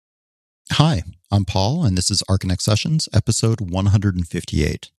Hi, I'm Paul, and this is ArchiNext Sessions, episode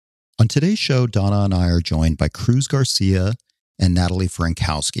 158. On today's show, Donna and I are joined by Cruz Garcia and Nathalie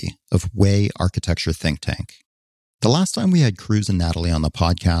Frankowski of WAI Architecture Think Tank. The last time we had Cruz and Nathalie on the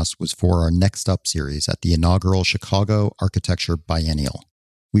podcast was for our Next Up series at the inaugural Chicago Architecture Biennial.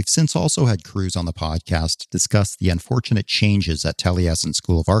 We've since also had Cruz on the podcast to discuss the unfortunate changes at Taliesin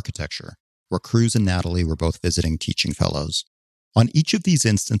School of Architecture, where Cruz and Nathalie were both visiting teaching fellows. On each of these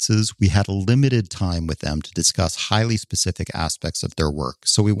instances, we had a limited time with them to discuss highly specific aspects of their work,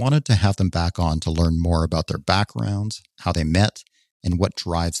 so we wanted to have them back on to learn more about their backgrounds, how they met, and what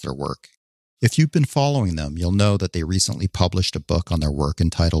drives their work. If you've been following them, you'll know that they recently published a book on their work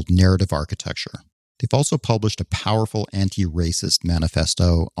entitled Narrative Architecture. They've also published a powerful anti-racist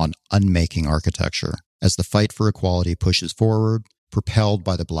manifesto on unmaking architecture as the fight for equality pushes forward, propelled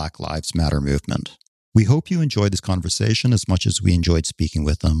by the Black Lives Matter movement. We hope you enjoyed this conversation as much as we enjoyed speaking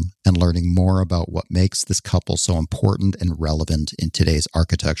with them and learning more about what makes this couple so important and relevant in today's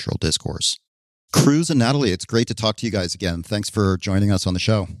architectural discourse. Cruz and Nathalie, it's great to talk to you guys again. Thanks for joining us on the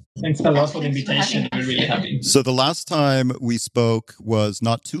show. Thanks a lot for the invitation. We're really happy. So the last time we spoke was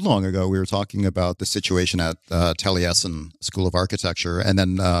not too long ago. We were talking about the situation at Taliesin School of Architecture. And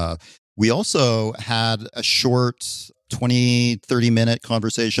then we also had a short 20, 30-minute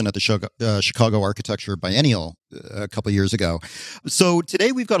conversation at the Chicago Architecture Biennial a couple of years ago. So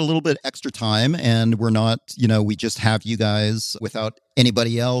today we've got a little bit extra time, and we're not, we just have you guys without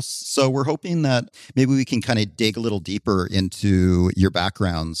anybody else. So we're hoping that maybe we can kind of dig a little deeper into your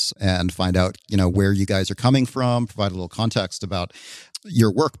backgrounds and find out, where you guys are coming from, provide a little context about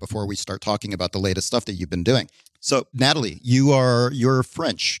your work before we start talking about the latest stuff that you've been doing. So, Nathalie, you're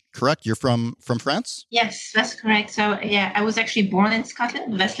French, correct? You're from France? Yes, that's correct. So, yeah, I was actually born in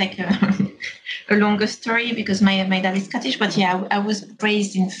Scotland. That's like a longer story because my dad is Scottish. But yeah, I was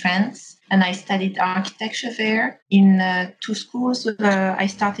raised in France and I studied architecture there in two schools. I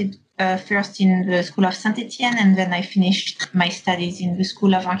started first in the School of Saint-Étienne, and then I finished my studies in the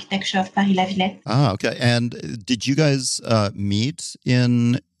School of Architecture of Paris-La Villette. Ah, okay. And did you guys meet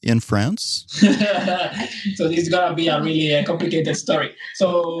in France? So this is gonna be a really complicated story.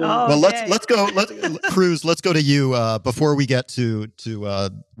 So, let's go. Cruz, let's go to you before we get to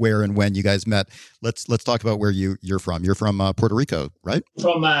where and when you guys met. Let's talk about where you're from. You're from Puerto Rico, right?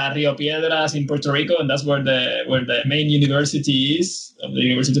 From Rio Piedras in Puerto Rico, and that's where the main university is of the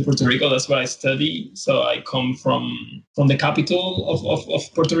University of Puerto Rico. That's where I study. So I come from the capital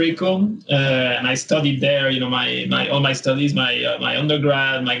of Puerto Rico, and I studied there. All my studies, my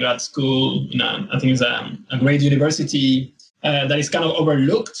undergrad, my grad school. I think it's a great university that is kind of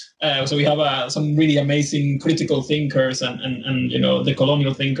overlooked. So we have some really amazing critical thinkers and the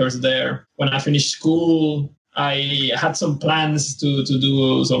colonial thinkers there. When I finished school, I had some plans to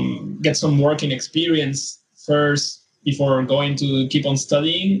get some working experience first before going to keep on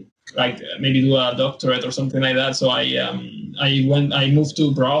studying, like maybe do a doctorate or something like that. So I moved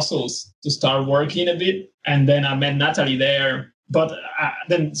to Brussels to start working a bit, and then I met Nathalie there. But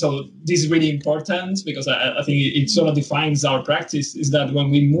so this is really important because I think it sort of defines our practice. Is that when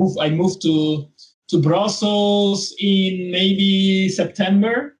I moved to Brussels in maybe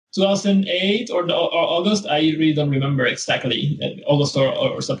September 2008 or August. I really don't remember exactly, August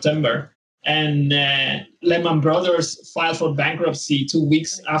or September. And Lehman Brothers filed for bankruptcy 2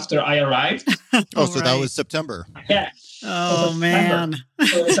 weeks after I arrived. That was September. Yeah. Oh, man.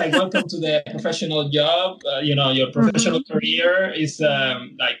 So it's like, welcome to the professional job. Your professional career is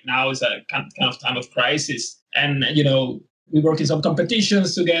now is a kind of time of crisis. And, we work in some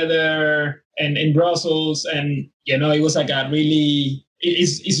competitions together and in Brussels. And, it was like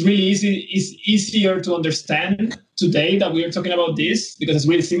it's really easy. It's easier to understand today that we are talking about this because it's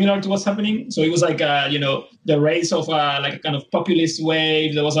really similar to what's happening. So it was like, the rise of like a kind of populist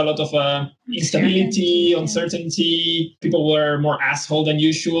wave. There was a lot of instability, uncertainty. People were more asshole than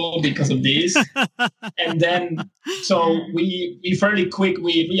usual because of this. And then, so we fairly quick,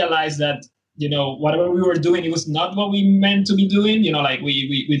 we realized that, whatever we were doing, it was not what we meant to be doing.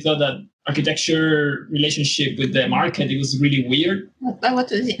 We thought that architecture relationship with the market, it was really weird. But what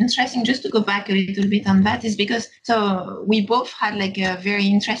was interesting, just to go back a little bit on that, is because we both had like a very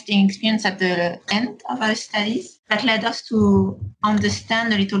interesting experience at the end of our studies that led us to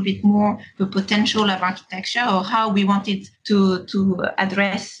understand a little bit more the potential of architecture or how we wanted to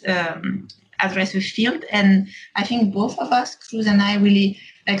address the field. And I think both of us, Cruz and I, really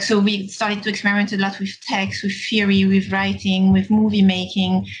we started to experiment a lot with text, with theory, with writing, with movie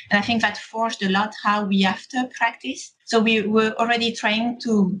making. And I think that forged a lot how we after practice. So we were already trying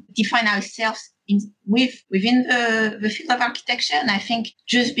to define ourselves within the field of architecture. And I think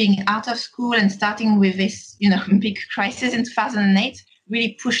just being out of school and starting with this, big crisis in 2008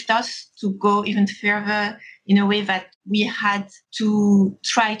 really pushed us to go even further in a way that we had to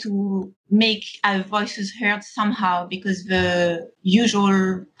try to make our voices heard somehow, because the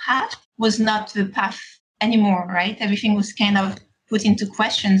usual path was not the path anymore, right? Everything was kind of put into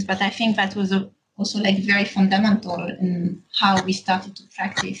questions, but I think that was also like very fundamental in how we started to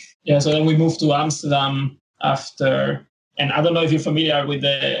practice. Yeah, so then we moved to Amsterdam after, and I don't know if you're familiar with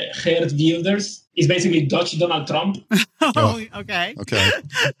the Geert Wilders. He's basically Dutch Donald Trump. Okay.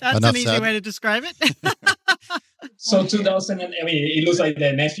 That's Enough an easy said. way to describe it. So he looks like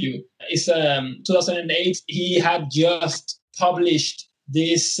the nephew. It's 2008. He had just published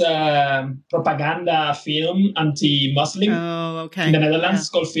this propaganda film, anti-Muslim, in the Netherlands,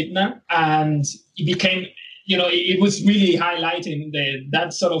 called Fitna. And it became, it was really highlighting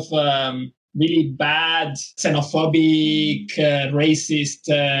that sort of really bad, xenophobic, racist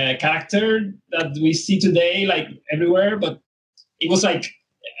character that we see today, like everywhere. But it was like,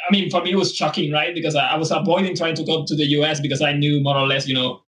 for me, it was shocking, right? Because I was avoiding trying to go to the US because I knew more or less,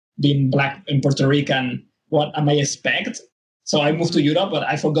 being Black and Puerto Rican, what I may expect. So I moved to Europe, but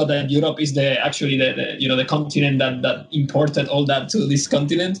I forgot that Europe is the continent that imported all that to this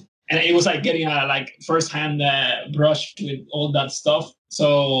continent. And it was like getting a first-hand brush with all that stuff.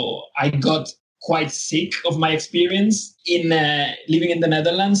 So I got quite sick of my experience in living in the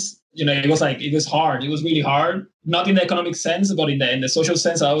Netherlands. It was hard. It was really hard. Not in the economic sense, but in the social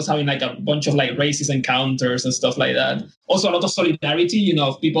sense. I was having a bunch of racist encounters and stuff like that. Also a lot of solidarity,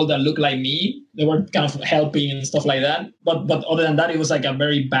 of people that look like me. They were kind of helping and stuff like that. But other than that, it was a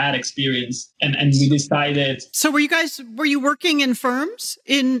very bad experience. And we decided. So were you working in firms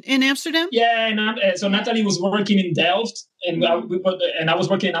in Amsterdam? Yeah. So Nathalie was working in Delft. And I was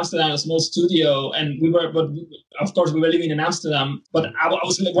working in Amsterdam, a small studio, and of course we were living in Amsterdam, but I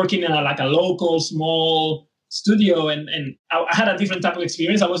was working in a local small studio, and I had a different type of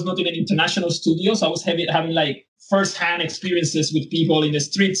experience. I was not in an international studio, so I was having first-hand experiences with people in the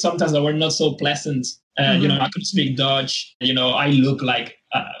street, sometimes that were not so pleasant. I could speak Dutch. I look like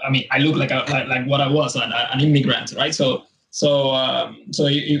what I was, an immigrant, right? So sometimes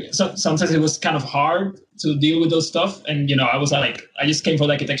it was kind of hard to deal with those stuff. And, I was I just came for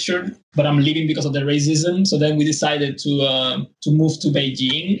the architecture, but I'm leaving because of the racism. So then we decided to move to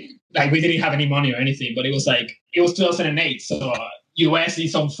Beijing. We didn't have any money or anything, but it was 2008. So US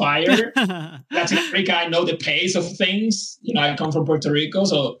is on fire. Latin America, I know the pace of things. I come from Puerto Rico,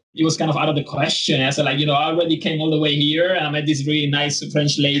 so it was kind of out of the question. I said, I already came all the way here, and I met this really nice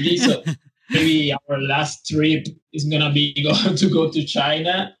French lady. So maybe our last trip is going to be to go to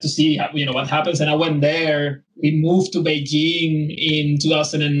China to see what happens. And I went there. We moved to Beijing in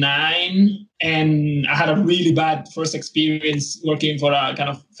 2009. And I had a really bad first experience working for a kind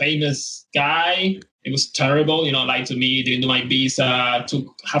of famous guy. It was terrible, lied to me, didn't do my visa, took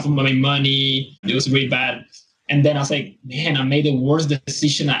half of my money. It was really bad. And then I was like, man, I made the worst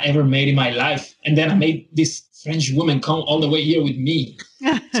decision I ever made in my life. And then I made this French woman come all the way here with me.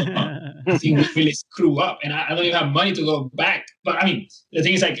 So I think we really screw up, and I don't even have money to go back. But the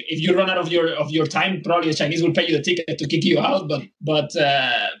thing is, if you run out of your time, probably the Chinese will pay you the ticket to kick you out.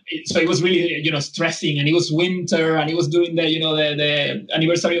 So it was really stressing, and it was winter, and it was during the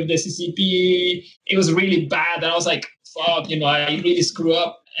anniversary of the CCP. It was really bad, and I was like, fuck, I really screw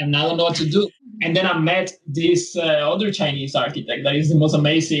up, and I don't know what to do. And then I met this other Chinese architect that is the most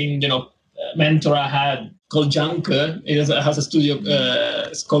amazing mentor I had, called Janke. It has a studio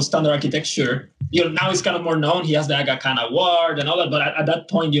it's called Standard Architecture. Now it's kind of more known. He has the Aga Khan Award and all that. But at that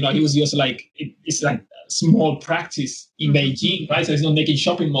point, he was just it's like small practice in Beijing, right? So he's not making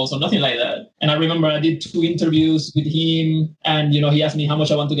shopping malls or nothing like that. And I remember I did 2 interviews with him, and he asked me how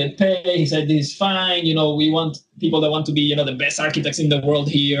much I want to get paid. He said, this is fine. We want people that want to be the best architects in the world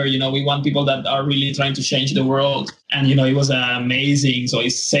here. We want people that are really trying to change the world. And it was amazing. So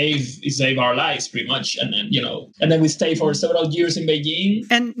it saved our lives pretty much. And then we stayed for several years in Beijing.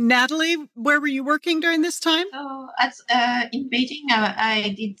 And Nathalie, where were you working during this time? So in Beijing,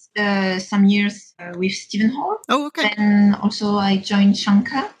 I did some years with Stephen Hall. Oh, okay. Then also I joined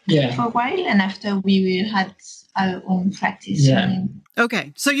Shankar for a while, and after we had our own practice. Yeah.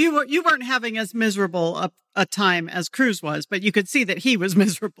 Okay. So you weren't having as miserable a time as Cruz was, but you could see that he was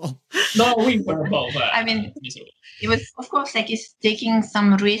miserable. No, we were both miserable. It was, of course, like it's taking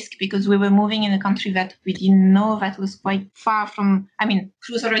some risk because we were moving in a country that we didn't know, that was quite far from,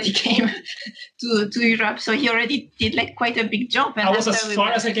 Cruz already came to Europe, so he already did like quite a big jump. And I was as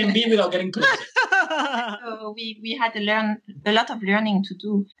far as I can be without getting close. So we had to learn a lot of learning to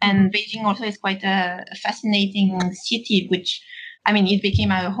do. And Beijing also is quite a fascinating city, which, it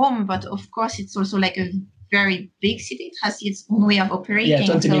became our home, but of course it's also like a very big city. It has its own way of operating. Yeah,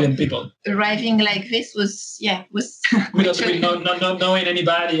 20 million people. Arriving like this was without really not knowing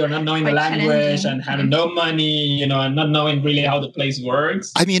anybody or not knowing the language and having no money, and not knowing really how the place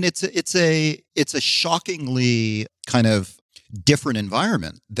works. It's a shockingly kind of different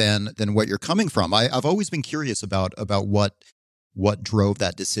environment than what you're coming from. I've always been curious about what drove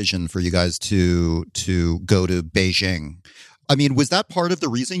that decision for you guys to go to Beijing. Was that part of the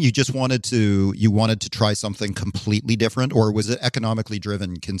reason you just wanted to try something completely different, or was it economically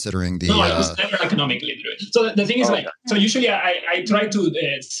driven considering the... No, it was never economically driven. So the thing is so usually I try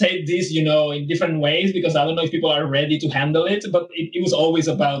to say this, in different ways because I don't know if people are ready to handle it, but it was always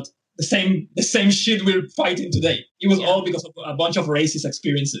about the same shit we're fighting today. It was all because of a bunch of racist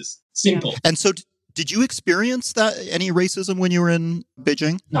experiences. Simple. And so did you experience any racism when you were in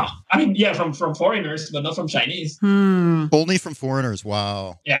Beijing? No. From foreigners, but not from Chinese. Only from foreigners.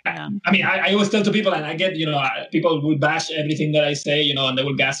 Wow. Yeah. I always tell to people, and I get, people would bash everything that I say, and they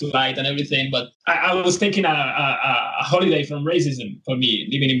would gaslight and everything. But I was taking a holiday from racism for me.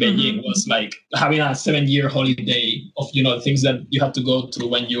 Living in Beijing was like having a 7-year holiday of, things that you have to go through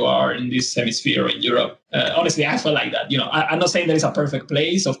when you are in this hemisphere in Europe. Honestly, I felt like that. I'm not saying that it's a perfect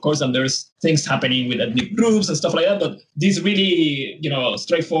place, of course, and there's things happening with ethnic groups and stuff like that. But this really,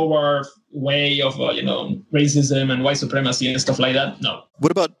 straightforward way of, racism and white supremacy and stuff like that, no.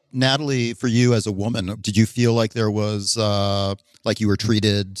 What about Nathalie, for you as a woman? Did you feel like there was, like you were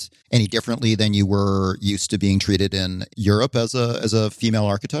treated any differently than you were used to being treated in Europe as a female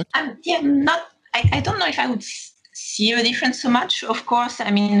architect? Not. I don't know if I would see a difference so much. Of course,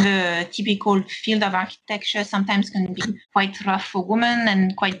 the typical field of architecture sometimes can be quite rough for women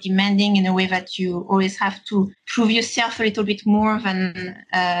and quite demanding in a way that you always have to prove yourself a little bit more than...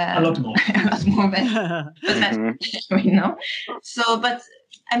 a lot more. A lot more than we know. So, but...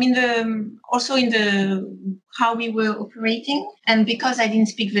 also in the how we were operating, and because I didn't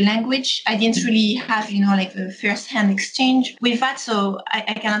speak the language, I didn't really have like a first-hand exchange with that. So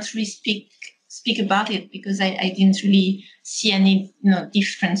I cannot really speak about it because I didn't really see any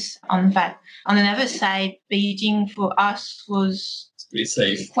difference on that. On another side, Beijing for us was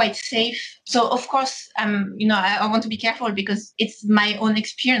quite safe. So of course, I want to be careful because it's my own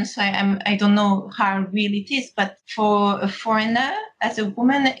experience. So I don't know how real it is, but for a foreigner, as a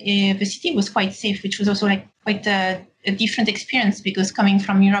woman, the city was quite safe, which was also like quite a different experience because coming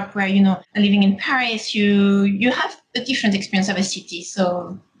from Europe, where living in Paris, you have a different experience of a city.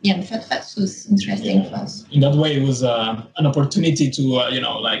 So. Yeah, that was interesting for us. In that way, it was an opportunity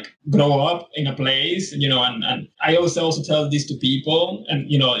to, grow up in a place, and I always also tell this to people, and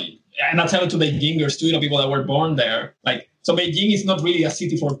I tell it to Beijingers too, people that were born there. So Beijing is not really a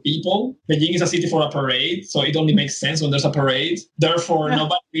city for people. Beijing is a city for a parade. So it only makes sense when there's a parade. Therefore,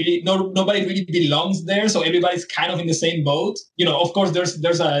 nobody really belongs there. So everybody's kind of in the same boat. Of course, there's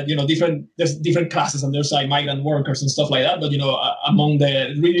different classes and there's migrant workers and stuff like that. But, among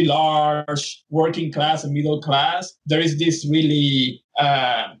the really large working class and middle class, there is this really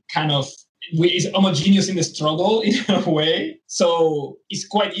kind of is homogeneous in the struggle in a way. So it's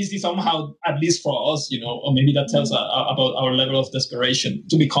quite easy somehow, at least for us, or maybe that tells about our level of desperation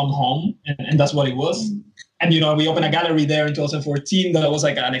to become home. And that's what it was. And, we opened a gallery there in 2014 that was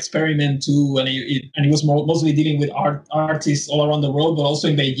like an experiment too. And it was mostly dealing with artists all around the world, but also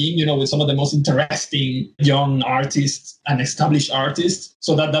in Beijing, with some of the most interesting young artists and established artists.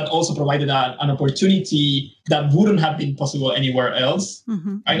 So that also provided an opportunity that wouldn't have been possible anywhere else.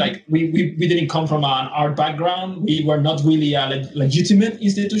 Mm-hmm. Right? We didn't come from an art background. We were not really a legitimate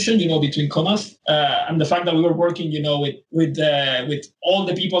institution, between commas. And the fact that we were working, with all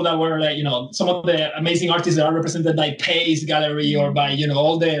the people that were some of the amazing artists that are represented by Pace Gallery or by,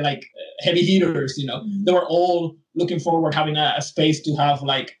 all the heavy hitters, they were all looking forward having a space to have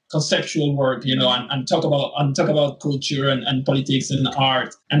conceptual work, and talk about culture and politics and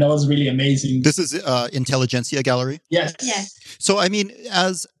art. And that was really amazing. This is Intelligentsia Gallery? Yes. So,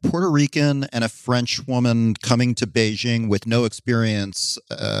 as Puerto Rican and a French woman coming to Beijing with no experience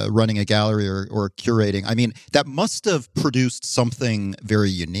running a gallery or curating, that must have produced something very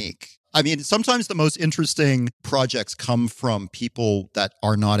unique. I mean, sometimes the most interesting projects come from people that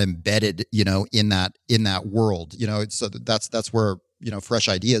are not embedded, in that world. So that's where fresh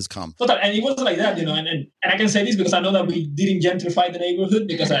ideas come. Total, and it was like that, and I can say this because I know that we didn't gentrify the neighborhood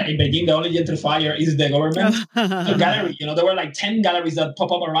because in Beijing, the only gentrifier is the government. So gallery, there were like 10 galleries that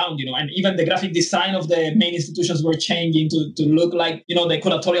pop up around, and even the graphic design of the main institutions were changing to look like, the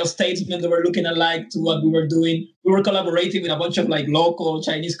curatorial statements, they were looking alike to what we were doing. We were collaborating with a bunch of like local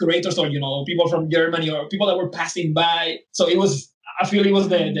Chinese curators or, people from Germany or people that were passing by. So I feel it was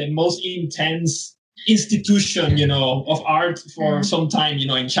the most intense institution, of art for some time,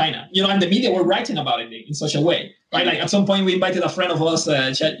 in China, and the media were writing about it in such a way, right? Like at some point we invited a friend of us,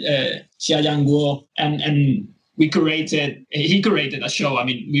 Xia Guo, and he curated a show. I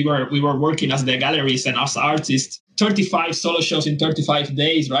mean, we were working as the galleries and as artists, 35 solo shows in 35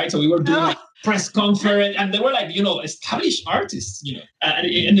 days, right? So we were doing like press conference, and they were like, established artists,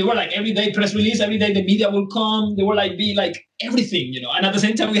 and they were like every day press release, every day the media will come. They were like, be like everything, and at the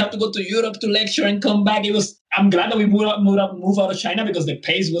same time we had to go to Europe to lecture and come back. I'm glad that we moved out of China because the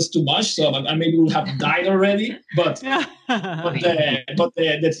pace was too much. So maybe we would have died already. But the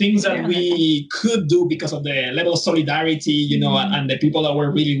things that we could do because of the level of solidarity, and the people that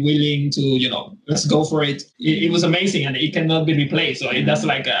were really willing to, let's go for it. It was amazing, and it cannot be replaced. So that's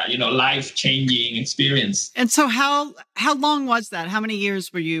like a, life-changing experience. And so how long was that? How many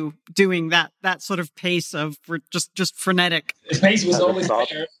years were you doing that sort of pace of just frenetic? The pace was always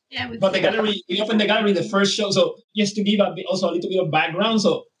there. Yeah, but the gallery, we opened the gallery the first show. So just to give also a little bit of background.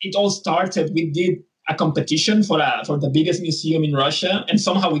 So it all started, we did a competition for the biggest museum in Russia. And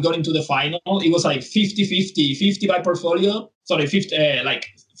somehow we got into the final. It was like 50-50, 50 by portfolio. Sorry, 50, like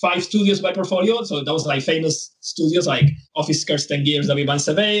 5 studios by portfolio. So that was like famous studios like Office Kirsten Gears, David Van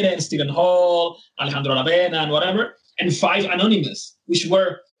Severen, Stephen Hall, Alejandro Aravena, and whatever. And 5 anonymous, which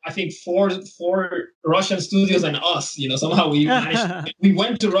were, I think, four Russian studios and us, somehow we managed. We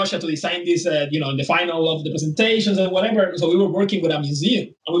went to Russia to design this, in the final of the presentations and whatever. So we were working with a museum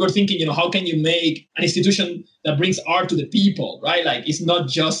and we were thinking, how can you make an institution that brings art to the people, right? Like it's not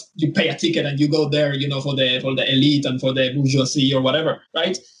just you pay a ticket and you go there, for the elite and for the bourgeoisie or whatever,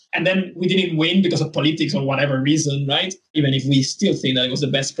 right? And then we didn't win because of politics or whatever reason, right? Even if we still think that it was the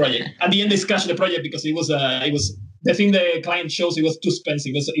best project. At the end, they scratched the project because it was the thing the client chose, it was too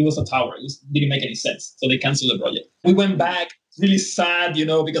expensive. It was a tower. It didn't make any sense. So they canceled the project. We went back, really sad,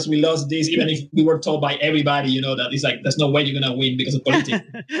 because we lost this, even if we were told by everybody, that it's like, there's no way you're going to win because of politics.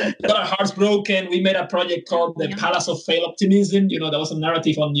 We got our hearts broken. We made a project called the Palace of Failed Optimism. That was a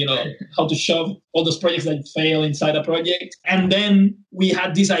narrative on, how to shove all those projects that fail inside a project. And then we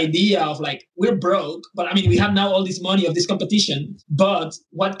had this idea of like, we're broke, but I mean, we have now all this money of this competition, but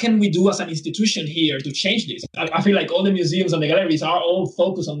what can we do as an institution here to change this? I feel like all the museums and the galleries are all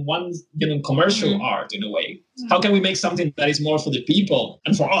focused on one, commercial art in a way. How can we make something that is more for the people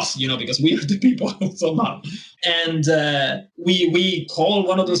and for us, because we are the people somehow? And we called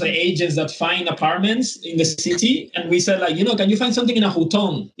one of those agents that find apartments in the city. And we said like, can you find something in a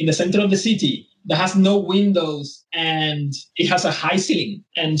huton in the center of the city that has no windows and it has a high ceiling?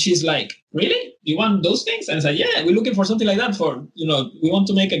 And she's like, really? Do you want those things? And I said, yeah, we're looking for something like that for, we want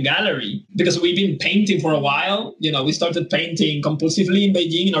to make a gallery because we've been painting for a while. We started painting compulsively in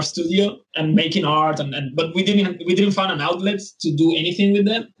Beijing in our studio and making art. But we didn't find an outlet to do anything with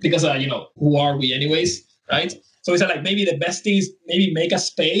them because, who are we anyways, right? So we said like, maybe the best thing is maybe make a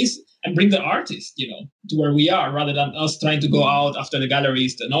space and bring the artist, to where we are rather than us trying to go out after the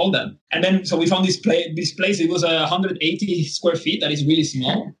galleries and all that. And then, so we found this place. It was 180 square feet. That is really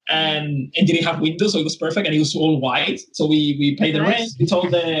small. And it didn't have windows. So it was perfect. And it was all white. So we paid the rent. We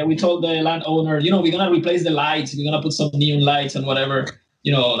told the landowner, we're going to replace the lights. We're going to put some neon lights and whatever,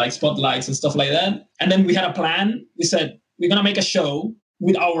 like spotlights and stuff like that. And then we had a plan. We said, we're going to make a show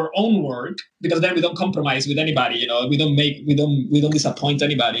with our own work, because then we don't compromise with anybody, we don't disappoint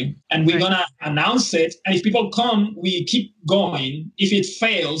anybody. And we're gonna announce it. And if people come, we keep going. If it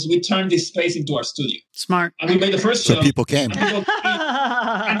fails, we turn this space into our studio. Smart. And we made the first show. So people came. And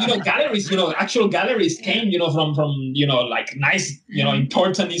galleries, actual galleries came, from like nice,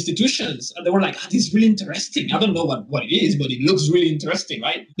 important institutions. And they were like, this is really interesting. I don't know what it is, but it looks really interesting,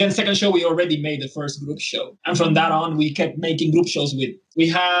 right? Then second show, we already made the first group show. And from that on, we kept making group shows we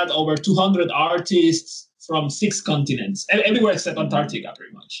had over 200 artists from 6 continents, everywhere except Antarctica,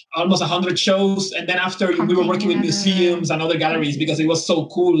 pretty much. Almost 100 shows. And then after we were working with museums and other galleries because it was so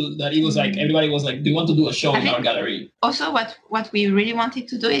cool that it was like, everybody was like, do you want to do a show in our gallery? Also, what we really wanted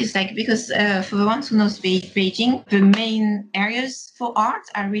to do is like, because for the ones who knows Beijing, the main areas for art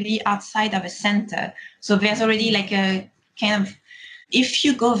are really outside of a center. So there's already like a kind of if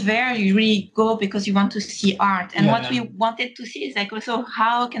you go there, you really go because you want to see art. And what we wanted to see is like also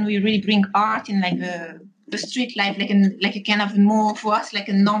how can we really bring art in like the street life, like a kind of more for us like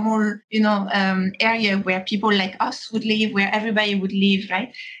a normal, area where people like us would live, where everybody would live,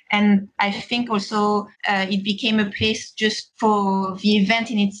 right? And I think also it became a place just for the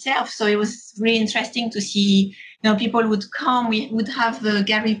event in itself. So it was really interesting to see, people would come. We would have the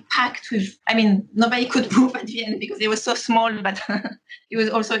gallery packed with, nobody could move at the end because it was so small, but it was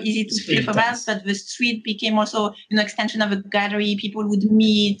also easy to film about. But the street became also, extension of a gallery. People would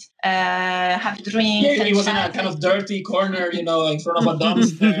meet, have drinks. Yeah, it was in a kind of dirty corner, in front of a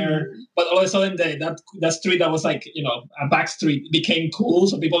dumpster. But all of a sudden, that street that was like, a back street became cool.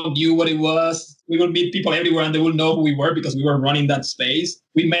 So people knew what it was. We would meet people everywhere and they would know who we were because we were running that space.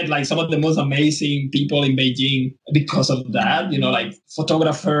 We met like some of the most amazing people in Beijing because of that, like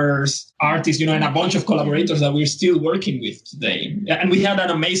photographers, artists, and a bunch of collaborators that we're still working with today. And we had an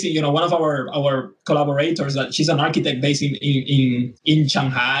amazing, one of our collaborators, that she's an architect based in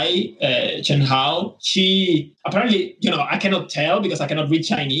Shanghai, Chenhao. She apparently, I cannot tell because I cannot read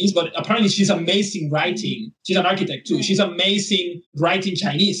Chinese, but apparently she's amazing writing. She's an architect too. She's amazing writing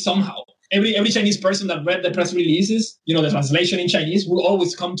Chinese somehow. Every Chinese person that read the press releases, the translation in Chinese, will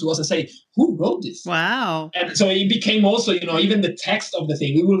always come to us and say, "Who wrote this?" Wow! And so it became also, even the text of the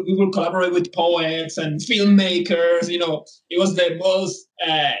thing. We will collaborate with poets and filmmakers. It was the most.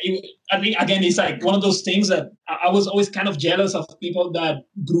 I think again, it's like one of those things that I was always kind of jealous of people that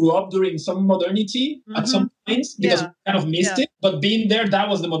grew up during some modernity at some points because we kind of missed it. But being there, that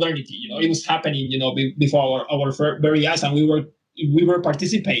was the modernity. It was happening. Before our very eyes, and we were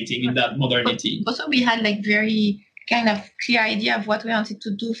participating in that modernity. Also, we had like very kind of clear idea of what we wanted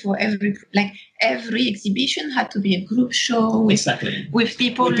to do for every exhibition had to be a group show with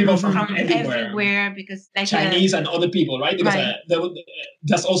people from everywhere because like Chinese and other people, right? Because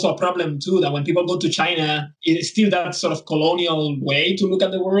that's also a problem too, that when people go to China, it's still that sort of colonial way to look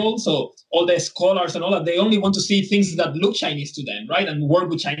at the world. So all the scholars and all that, they only want to see things that look Chinese to them, right? And work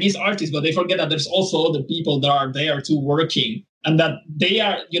with Chinese artists, but they forget that there's also other people that are there too working. And that they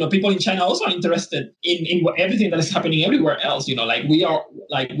are, people in China also are interested in everything that is happening everywhere else, like we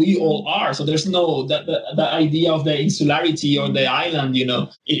all are. So there's no, the idea of the insularity or the island,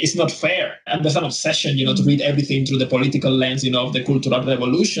 it's not fair. And there's an obsession, to read everything through the political lens, of the Cultural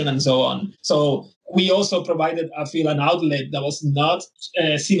Revolution and so on. So we also provided, I feel, an outlet that was not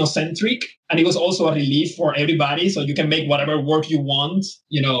Sinocentric, and it was also a relief for everybody. So you can make whatever work you want,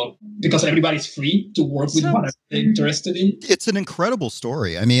 because everybody's free to work with whatever they're interested in. It's an incredible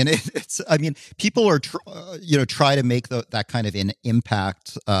story. People are, try to make that kind of an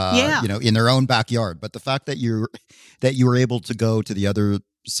impact, in their own backyard. But the fact that you were able to go to the other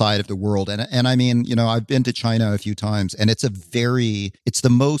side of the world, and I've been to China a few times, and it's the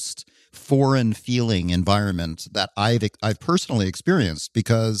most foreign feeling environment that I've personally experienced,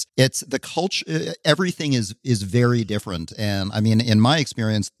 because it's the culture, everything is very different. And in my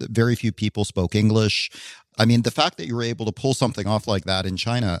experience, very few people spoke English. The fact that you were able to pull something off like that in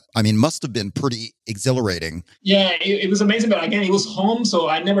China, must have been pretty exhilarating. Yeah, it was amazing. But again, it was home, so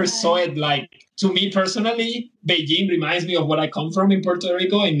I never saw it like, to me personally, Beijing reminds me of what I come from in Puerto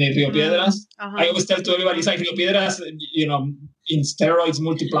Rico, in Rio Piedras. I always tell to everybody, it's like Rio Piedras, in steroids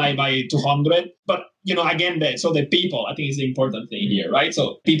multiplied by 200. But, again, the people, I think, is the important thing here, right?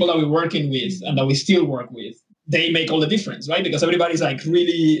 So people that we're working with and that we still work with, they make all the difference, right? Because everybody's like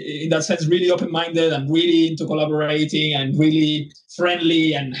really, in that sense, really open-minded and really into collaborating and really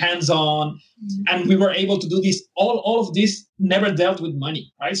friendly and hands-on. And we were able to do this. All of this never dealt with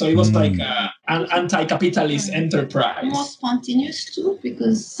money, right? So it was like an anti-capitalist enterprise. More spontaneous too,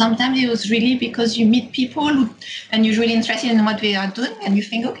 because sometimes it was really because you meet people and you're really interested in what they are doing, and you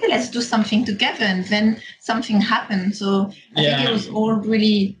think, okay, let's do something together, and then something happened. So I think it was all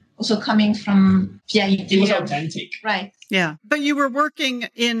really also coming from the idea. It was authentic. Right. Yeah. But you were working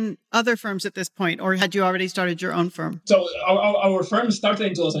in other firms at this point, or had you already started your own firm? So our firm started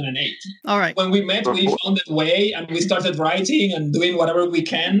in 2008. All right. When we met, we founded WAI, and we started writing and doing whatever we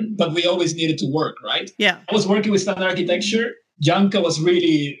can, but we always needed to work, right? Yeah. I was working with standard architecture. Janka was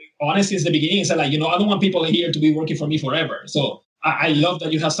really honest since the beginning. He said, I don't want people here to be working for me forever. So I love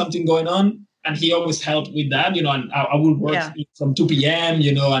that you have something going on. And he always helped with that, and I would work from 2 p.m.,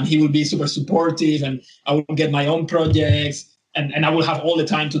 and he would be super supportive, and I would get my own projects, and I would have all the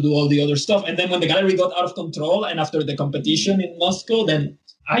time to do all the other stuff. And then when the gallery got out of control, and after the competition in Moscow, then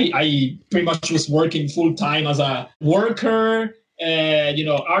I pretty much was working full time as a worker,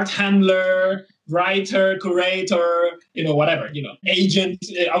 art handler, writer, curator, whatever, agent.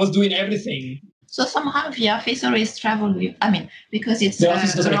 I was doing everything. So somehow the office always travel with, because it's The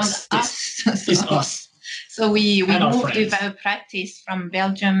office doesn't around exist. us. It's us. So we And our moved with friends. our practice from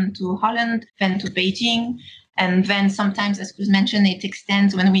Belgium to Holland, then to Beijing. And then sometimes, as Cruz mentioned, it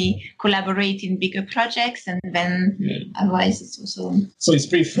extends when we collaborate in bigger projects. And then otherwise it's also... So it's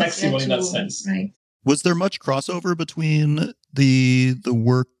pretty flexible in that sense. Right. Was there much crossover between the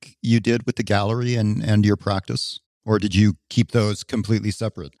work you did with the gallery and your practice? Or did you keep those completely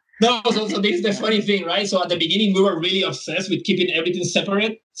separate? No, so this is the funny thing, right? So at the beginning, we were really obsessed with keeping everything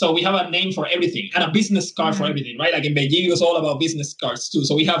separate. So we have a name for everything and a business card for everything, right? Like in Beijing, it was all about business cards too.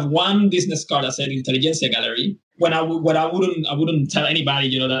 So we have one business card that said Intelligentsia Gallery. I wouldn't tell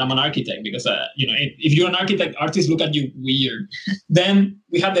anybody, that I'm an architect because, if you're an architect, artists look at you weird. Then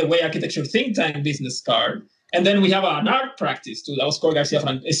we have the WAI Architecture Think Tank business card. And then we have an art practice too. That was called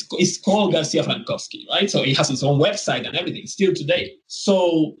it's called Garcia Frankowski, right? So it has its own website and everything still today.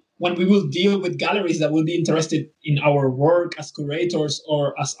 So when we will deal with galleries that will be interested in our work as curators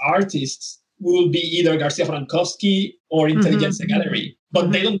or as artists, we will be either Garcia Frankowski or Intelligentsia Gallery.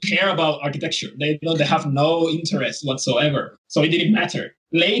 But they don't care about architecture. They have no interest whatsoever. So it didn't matter.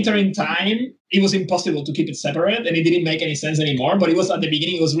 Later in time, it was impossible to keep it separate and it didn't make any sense anymore. But it was at the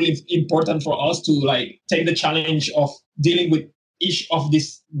beginning, it was really important for us to take the challenge of dealing with each of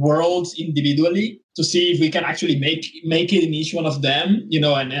these worlds individually to see if we can actually make it in each one of them,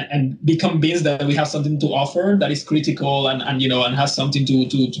 and be convinced that we have something to offer that is critical and has something to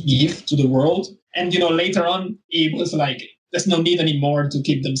give to the world. And, later on, it was like, there's no need anymore to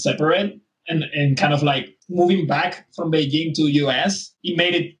keep them separate. And kind of like moving back from Beijing to US, it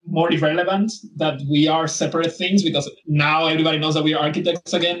made it more irrelevant that we are separate things because now everybody knows that we are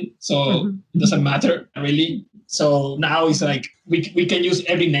architects again. So it doesn't matter really. So now it's like we can use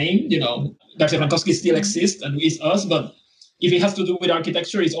every name, Garcia Frankowski still exists and is us, but if it has to do with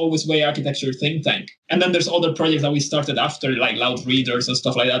architecture, it's always WAI Architecture Think Tank. And then there's other projects that we started after, like Loud Readers and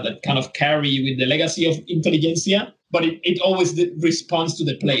stuff like that kind of carry with the legacy of Intelligentsia. But it always responds to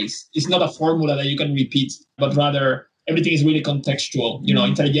the place. It's not a formula that you can repeat, but rather everything is really contextual.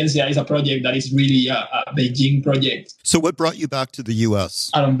 Intelligentsia is a project that is really a Beijing project. So what brought you back to the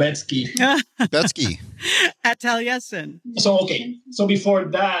U.S.? Aaron Betsky. Betsky. At Taliesin. So before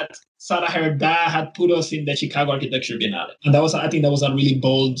that, Sarah, her dad, had put us in the Chicago Architecture Biennial. And I think that was a really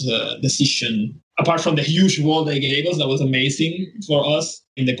bold decision. Apart from the huge wall they gave us, that was amazing for us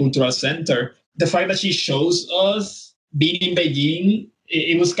in the Cultural Center. The fact that she shows us being in Beijing,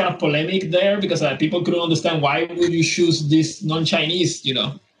 it was kind of polemic there because people couldn't understand why would you choose this non-Chinese,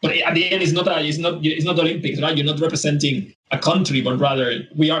 But at the end, it's not the Olympics, right? You're not representing a country, but rather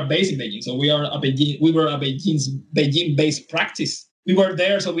we are based in Beijing. So we were a Beijing-based practice. We were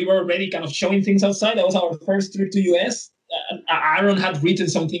there, so we were already kind of showing things outside. That was our first trip to US. Aaron had written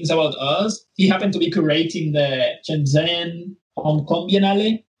some things about us. He happened to be curating the Shenzhen Hong Kong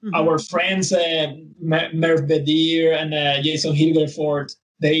Biennale. Our friends, Merv Bedir and Jason Hilgerford,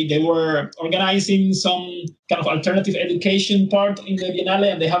 they were organizing some kind of alternative education part in the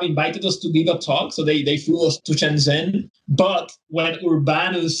Biennale, and they have invited us to give a talk. So they flew us to Shenzhen. But when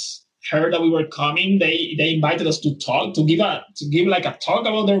Urbanus heard that we were coming, they invited us to talk, to give like a talk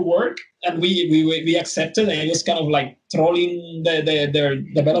about their work. And we accepted, and it was kind of like trolling their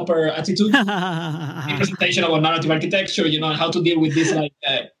developer attitude. A presentation about narrative architecture, and how to deal with these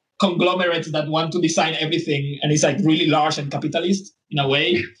conglomerates that want to design everything, and it's like really large and capitalist in a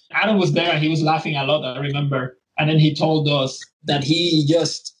way. Adam was there and he was laughing a lot, I remember. And then he told us that he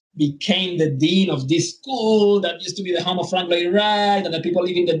just became the dean of this school that used to be the home of Frank Lloyd Wright, and that people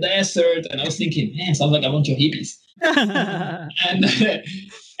live in the desert. And I was thinking, man, sounds like a bunch of hippies.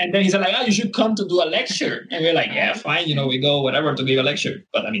 And then he said, you should come to do a lecture. And we're like, yeah, fine, we go, whatever, to give a lecture.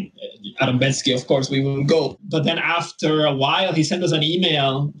 But Adam Betsky, of course, we will go. But then after a while, he sent us an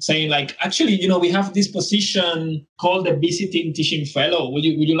email saying, actually, we have this position called the Visiting Teaching Fellow. Would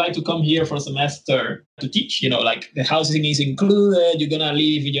you like to come here for a semester to teach? The housing is included. You're going to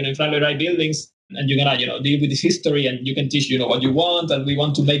live in Frank Lloyd Wright buildings. And you're gonna, deal with this history, and you can teach, what you want. And we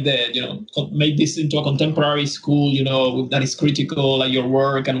want to make make this into a contemporary school, that is critical, like your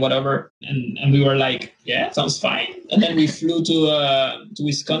work and whatever. And we were like, yeah, sounds fine. And then we flew to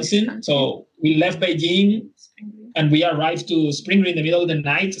Wisconsin. So we left Beijing, and we arrived to Spring Green in the middle of the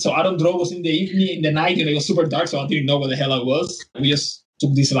night. So Adam drove us in the evening, in the night. It was super dark, so I didn't know where the hell I was. We just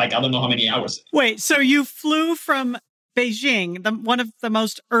took this, I don't know how many hours. Wait, so you flew from Beijing, one of the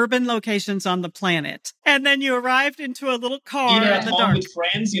most urban locations on the planet. And then you arrived into a little car Dinner in at the home dark. with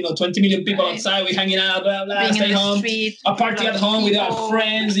friends, 20 million people outside, we hanging out, blah, blah, Being stay in the home. street, A party at home with our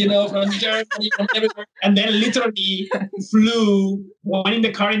friends, from Germany, from everywhere. And then literally went in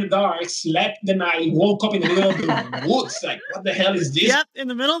the car in the dark, slept the night, woke up in the middle of the woods. Like, what the hell is this? Yep, in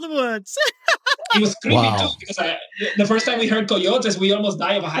the middle of the woods. It was creepy Wow. too, because the first time we heard coyotes, we almost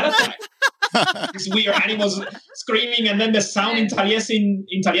died of a heart attack. These weird animals screaming, and then the sound in Taliesin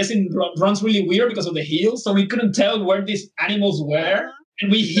runs really weird because of the hills, so we couldn't tell where these animals were.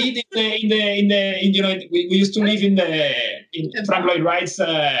 And we hid we used to live in Frank Lloyd Wright's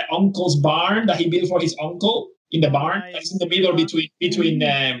uncle's barn that he built for his uncle in the barn. Nice. It's in the middle between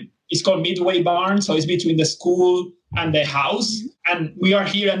it's called Midway Barn, so it's between the school and the house. And we are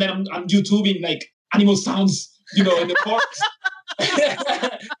here, and then I'm YouTubing like animal sounds, in the forest.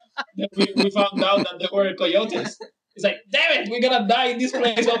 Then we found out that there were coyotes. It's like, damn it, we're gonna die in this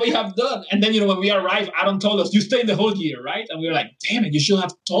place. What we have done? And then when we arrived, Adam told us, you stay the whole year, right? And we were like, damn it, you should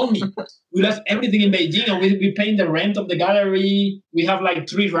have told me. We left everything in Beijing, and we paying the rent of the gallery. We have like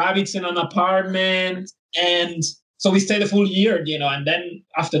 3 rabbits in an apartment, and so we stayed the full year, And then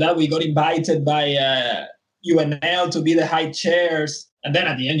after that, we got invited by UNL to be the high chairs. And then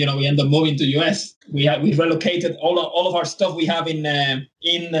at the end, we end up moving to US. We relocated all of our stuff we have in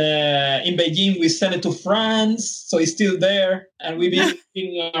Beijing. We sent it to France, so it's still there. And we've been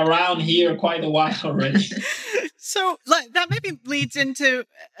around here quite a while already. So that maybe leads into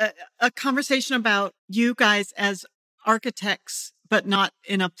a conversation about you guys as architects, but not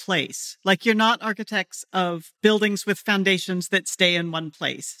in a place. Like, you're not architects of buildings with foundations that stay in one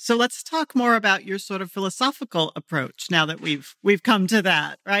place. So let's talk more about your sort of philosophical approach now that we've come to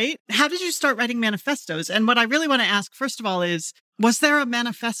that, right? How did you start writing manifestos? And what I really want to ask, first of all, is, was there a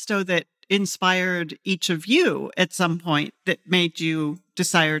manifesto that inspired each of you at some point that made you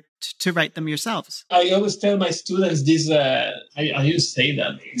desire to write them yourselves? I always tell my students this, I used to say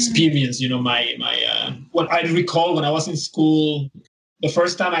that experience, what I recall when I was in school, the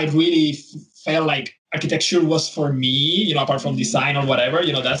first time I really felt like architecture was for me, apart from design or whatever,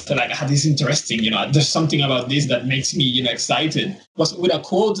 that's like, this is interesting, there's something about this that makes me, excited. Was with a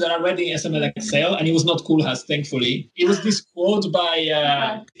quote that I read in SML Excel, and it was not cool as, thankfully. It was this quote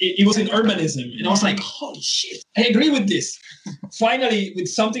by, it was in urbanism, and I was like, holy shit, I agree with this. Finally, with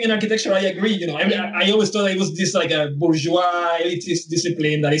something in architecture, I agree, I always thought it was this like a bourgeois elitist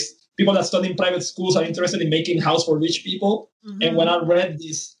discipline that is, people that study in private schools are interested in making house for rich people. Mm-hmm. And when I read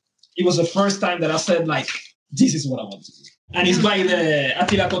this, it was the first time that I said, like, this is what I want to do. And it's by the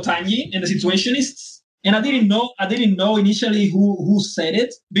Attila Kotanyi and the Situationists. And I didn't know initially who said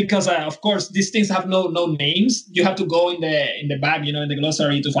it, because of course these things have no names. You have to go in the back, in the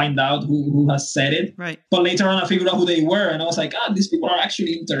glossary to find out who has said it. Right. But later on I figured out who they were, and I was like, these people are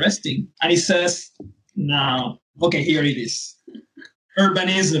actually interesting. And it says, now, okay, here it is.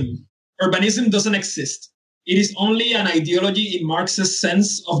 Urbanism. Urbanism doesn't exist. It is only an ideology in Marx's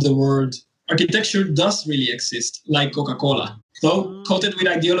sense of the word. Architecture does really exist, like Coca-Cola. Though coated with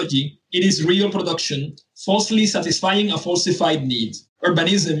ideology, it is real production, falsely satisfying a falsified need.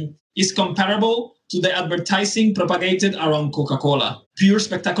 Urbanism is comparable to the advertising propagated around Coca-Cola, pure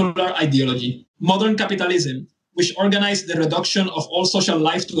spectacular ideology. Modern capitalism, which organized the reduction of all social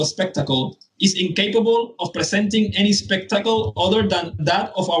life to a spectacle, is incapable of presenting any spectacle other than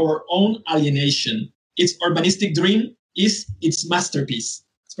that of our own alienation. Its urbanistic dream is its masterpiece.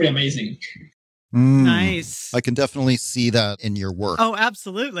 It's pretty amazing. Nice. I can definitely see that in your work. Oh,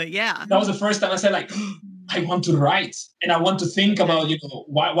 absolutely. Yeah. That was the first time I said, like, I want to write, and I want to think about,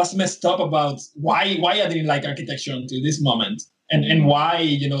 what's messed up about why I didn't like architecture until this moment. And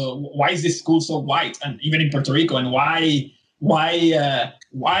why, why is this school so white? And even in Puerto Rico, and why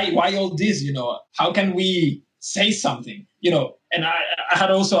all this, how can we say something, And I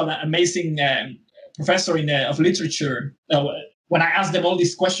had also an amazing professor of literature. When I asked them all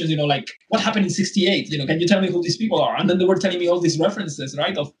these questions, like, what happened in 68? Can you tell me who these people are? And then they were telling me all these references,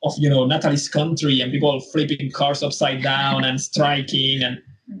 right, of Nathalie's country, and people flipping cars upside down and striking and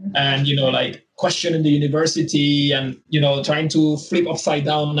like questioning the university, and trying to flip upside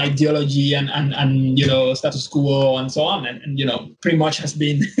down ideology and status quo and so on, and pretty much has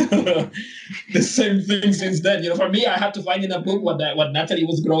been the same thing since then. For me, I had to find in a book what Nathalie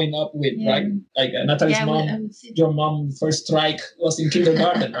was growing up with, right? Like Nathalie's mom, your mom's first strike was in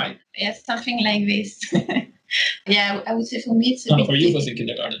kindergarten, right? Yes, something like this. Yeah, I would say for me it's for you it was in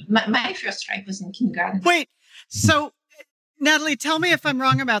kindergarten. My first strike was in kindergarten. Wait, so Nathalie, tell me if I'm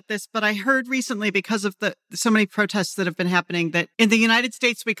wrong about this, but I heard recently, because of so many protests that have been happening, that in the United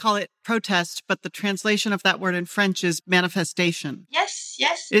States we call it protest, but the translation of that word in French is manifestation. Yes.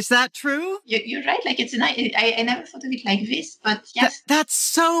 Is that true? You're right. Like I never thought of it like this, but yes. That's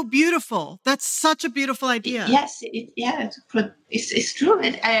so beautiful. That's such a beautiful idea. Yes. It's true.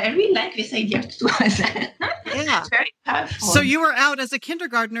 I really like this idea too. Yeah. It's very powerful. So you were out as a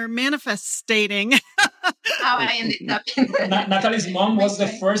kindergartner manifestating. How I ended up in Nathalie's mom was the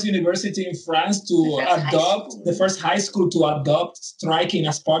first university in France to adopt, the first high school to adopt striking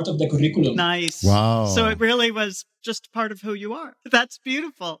as part of the curriculum. Nice. Wow. So it really was just part of who you are. That's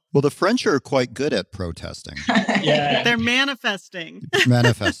beautiful. Well, the French are quite good at protesting. Yeah. They're manifesting.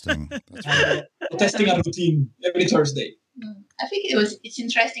 Manifesting. That's right. Protesting a routine every Thursday. I think it's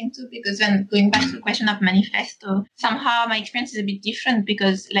interesting too, because when going back to the question of manifesto, somehow my experience is a bit different,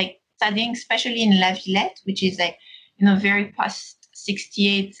 because like studying, especially in La Villette, which is like, very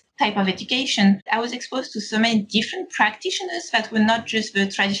post-68 type of education, I was exposed to so many different practitioners that were not just the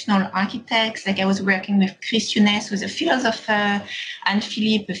traditional architects. Like I was working with Chris, who's a philosopher, and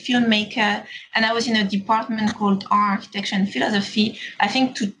Philippe, a filmmaker. And I was in a department called Architecture and Philosophy. I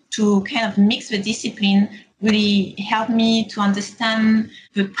think to kind of mix the discipline really helped me to understand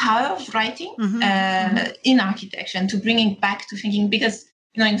the power of writing in architecture, and to bring it back to thinking, because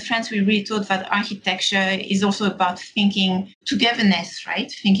in France, we really thought that architecture is also about thinking togetherness, right?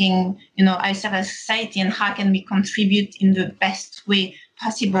 Thinking, ourselves as society, and how can we contribute in the best way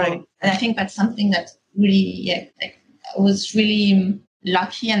possible. Right. And I think that's something that really, I was really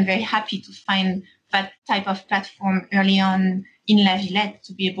lucky and very happy to find that type of platform early on in La Villette,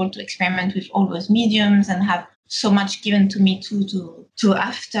 to be able to experiment with all those mediums and have so much given to me to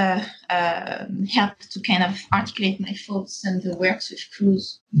after help to kind of articulate my thoughts and the works with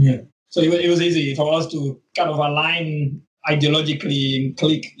Cruz. Yeah. So it was easy for us to kind of align ideologically and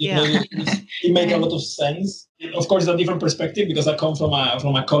click. It made a lot of sense. Of course, it's a different perspective, because I come from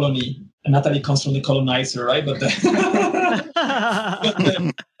a colony, and Nathalie comes from the colonizer, right? But the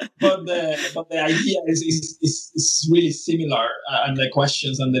idea is really similar, and the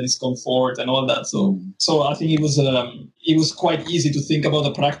questions and the discomfort and all that. So I think it was quite easy to think about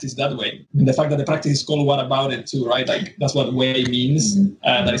the practice that way. And the fact that the practice is called "What About It" too, right? Like that's what WAI means.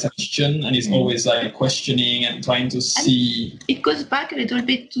 That is a question, and it's always like questioning and trying to see. It goes back a little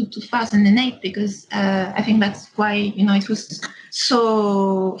bit to 2008, because I think that's why it was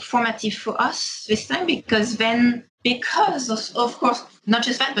so formative for us this time, because of course, not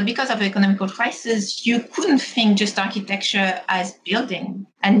just that, but because of the economical crisis, you couldn't think just architecture as building.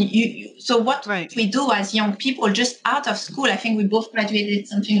 And so what we do as young people, just out of school, I think we both graduated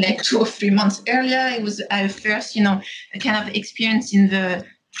something like 2 or 3 months earlier. It was our first, kind of experience in the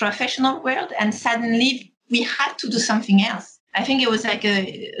professional world. And suddenly we had to do something else. I think it was like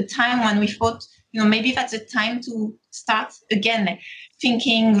a time when we thought, maybe that's a time to start again, like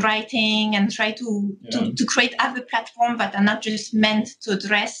thinking, writing, and try to create other platforms that are not just meant to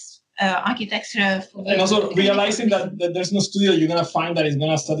address architecture. And also realizing that there's no studio you're going to find that is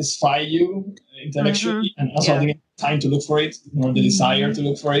going to satisfy you intellectually, and also having time to look for it, or the desire to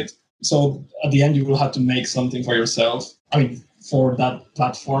look for it. So at the end, you will have to make something for yourself. I mean, for that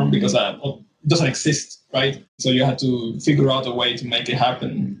platform, because it doesn't exist, right? So you had to figure out a way to make it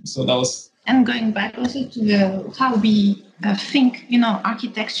happen. So that was... And going back also to how we think,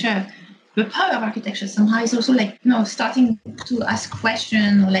 architecture, the power of architecture somehow is also like, starting to ask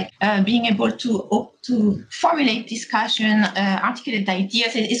questions, or like being able to formulate discussion, articulate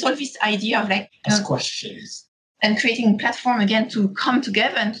ideas. It's all this idea of like... ask questions. And creating a platform again to come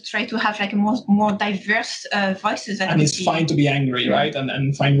together and to try to have like a more diverse voices. And it's fine to be angry, right?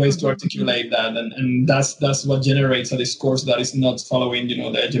 And find ways to articulate that. And that's what generates a discourse that is not following, the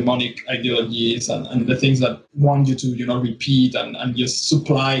hegemonic ideologies and the things that want you to, repeat and just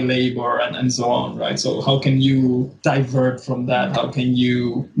supply labor and so on, right? So how can you divert from that? How can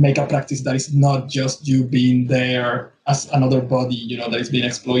you make a practice that is not just you being there as another body, that is being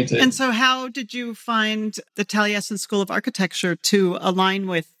exploited? And so how did you find the Taliesin School of Architecture to align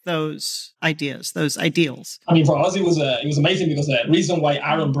with those ideas, those ideals? I mean, for us, it was amazing, because the reason why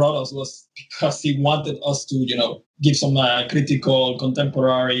Aaron brought us was because he wanted us to, give some critical,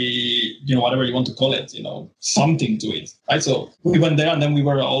 contemporary, whatever you want to call it, something to it, right? So we went there, and then we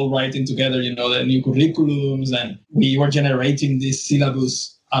were all writing together, the new curriculums, and we were generating this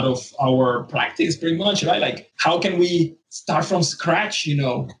syllabus out of our practice, pretty much, right? Like, how can we start from scratch, and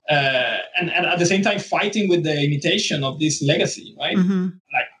at the same time fighting with the imitation of this legacy, right?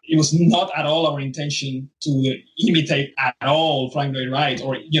 Like, it was not at all our intention to imitate at all Frank Lloyd Wright,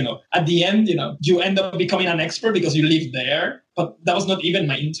 or, at the end, you end up becoming an expert because you live there. But that was not even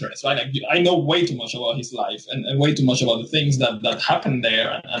my interest, right? Like, I know way too much about his life and way too much about the things that happened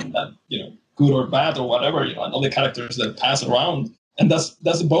there and that, good or bad or whatever, and all the characters that pass around. And that's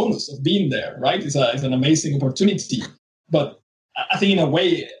the bonus of being there, right? It's an amazing opportunity. But I think in a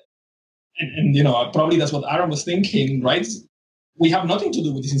way, and probably that's what Aaron was thinking, right? We have nothing to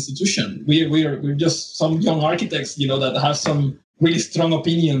do with this institution. We're just some young architects, that have some really strong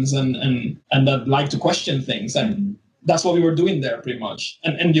opinions and that like to question things. And that's what we were doing there pretty much.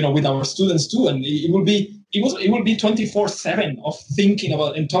 And with our students too. And it will be 24/7 of thinking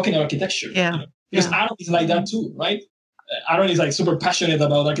about and talking architecture. Yeah. Because Aaron is like that too, right? Aaron is like super passionate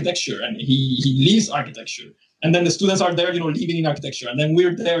about architecture and he lives architecture. And then the students are there, living in architecture. And then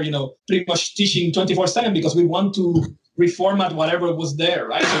we're there, pretty much teaching 24/7 because we want to reformat whatever was there,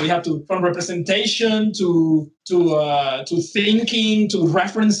 right? So we have to, from representation to thinking to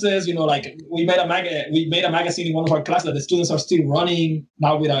references, like we made a magazine in one of our classes that the students are still running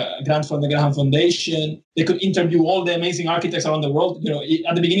now with a grant from the Graham Foundation. They could interview all the amazing architects around the world.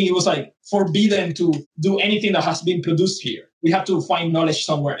 At the beginning, it was like forbidden to do anything that has been produced here. We have to find knowledge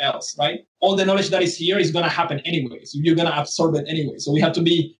somewhere else, right? All the knowledge that is here is going to happen anyway. So you're going to absorb it anyway. So we have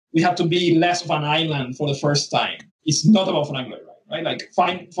to be less of an island for the first time. It's not about Frank Lloyd Wright, right? Like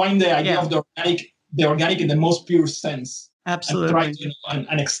find the idea of the organic in the most pure sense. Absolutely. And try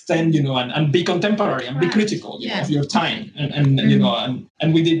and extend, and be contemporary and be critical of your time.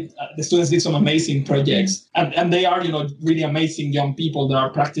 And we did, the students did some amazing projects and they are, really amazing young people that are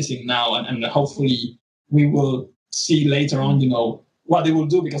practicing now. And hopefully we will see later on, what they will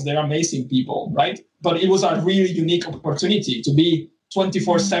do because they're amazing people, right? But it was a really unique opportunity to be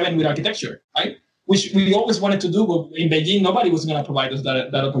 24/7 with architecture, right? Which we always wanted to do, but in Beijing, nobody was going to provide us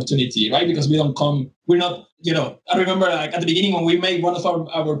that opportunity, right? Because we're not, I remember like at the beginning when we made one of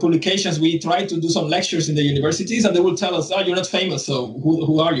our publications, we tried to do some lectures in the universities and they will tell us, oh, you're not famous, so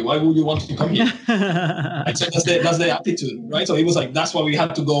who are you? Why would you want to come here? And so that's the attitude, right? So it was like, that's why we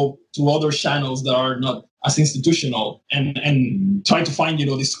had to go to other channels that are not as institutional and try to find,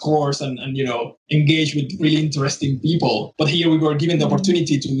 this course and engage with really interesting people. But here we were given the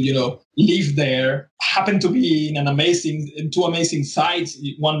opportunity to, live there, happen to be in two amazing sites,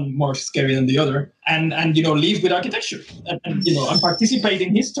 one more scary than the other, and live with architecture and participate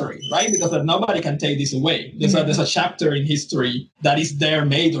in history, right? Because nobody can take this away. There's a chapter in history that is there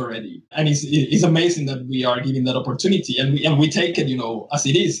made already. And it's amazing that we are given that opportunity and we take it, as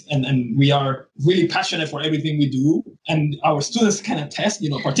it is. And we are really passionate for everything we do. And our students can attest,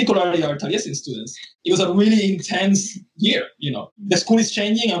 particularly our Taliesin students. It was a really intense year, The school is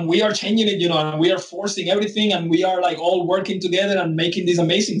changing and we are changing it, and we are forcing everything and we are like all working together and making these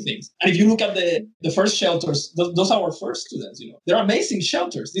amazing things. And if you look at the first shelters, those are our first students, They're amazing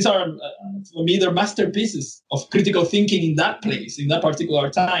shelters. These are, for me, they're masterpieces of critical thinking in that place, in that particular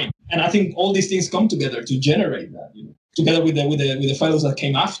time. And I think all these things come together to generate that, together with the fellows that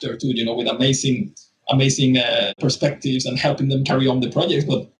came after too, with amazing perspectives and helping them carry on the projects.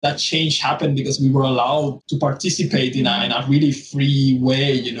 But that change happened because we were allowed to participate in a really free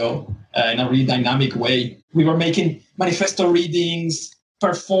way, in a really dynamic way. We were making manifesto readings,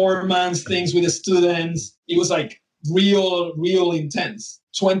 performance things with the students. It was like real intense,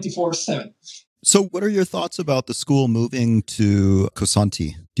 24/7. So what are your thoughts about the school moving to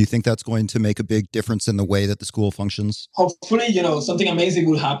Cosanti? Do you think that's going to make a big difference in the way that the school functions? Hopefully, something amazing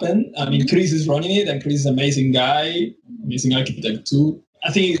will happen. I mean, Chris is running it and Chris is an amazing guy, amazing architect too.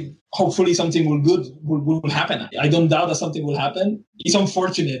 I think hopefully something will happen. I don't doubt that something will happen. It's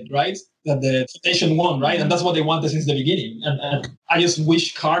unfortunate, right, that the foundation won, right? And that's what they wanted since the beginning. And I just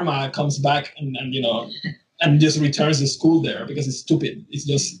wish karma comes back and just returns the school there because it's stupid. It's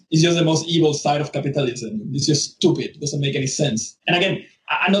just the most evil side of capitalism. It's just stupid. It doesn't make any sense. And again,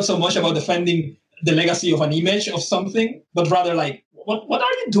 I'm not so much about defending the legacy of an image of something, but rather like, what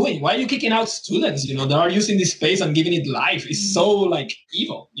are you doing? Why are you kicking out students, that are using this space and giving it life? It's so like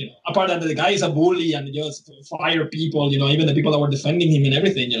evil, apart that the guy is a bully and just fire people, even the people that were defending him and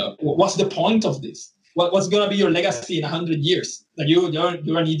everything, what's the point of this? What's going to be your legacy in 100 years? That you're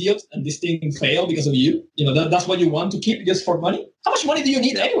an idiot and this thing failed because of you? That's what you want to keep just for money? How much money do you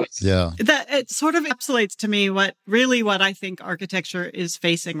need anyways? Yeah. That it sort of encapsulates to me what I think architecture is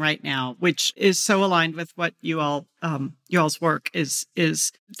facing right now, which is so aligned with what y'all's work is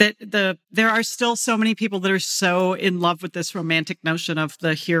that there are still so many people that are so in love with this romantic notion of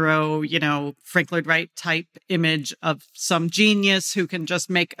the hero, Frank Lloyd Wright type image of some genius who can just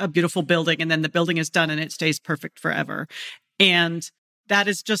make a beautiful building and then the building is done and it stays perfect forever. And that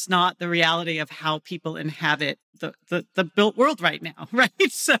is just not the reality of how people inhabit the built world right now, right?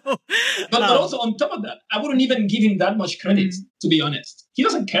 So, but also on top of that, I wouldn't even give him that much credit, to be honest. He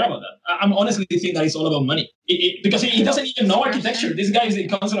doesn't care about that. I'm honestly think that it's all about money because he doesn't even know architecture. This guy is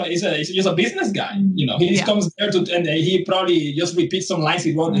just a business guy. He just comes there and he probably just repeats some lines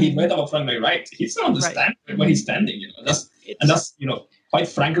he read about Frank Lloyd Wright. He doesn't understand where he's standing. That's quite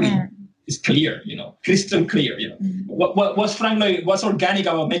frankly. Is clear, crystal clear. What's what's organic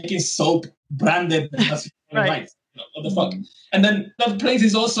about making soap branded as right? What the fuck? And then that place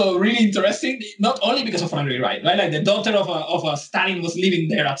is also really interesting, not only because of Frank Lloyd Wright, right? Like the daughter of a Stalin was living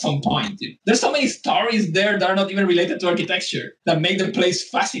there at some point. There's so many stories there that are not even related to architecture that make the place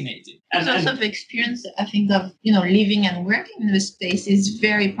fascinating. And also the experience, I think, of living and working in the space is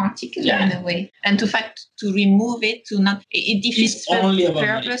very particular in a way, and to remove it, it defeats the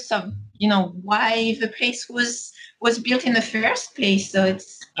purpose of why the place was built in the first place. So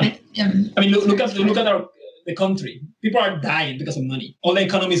it's. Look at the country. People are dying because of money. All the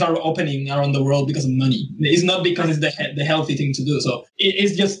economies are opening around the world because of money. It's not because it's the healthy thing to do. So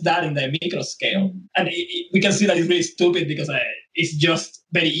it's just that in the micro scale. And we can see that it's really stupid because it's just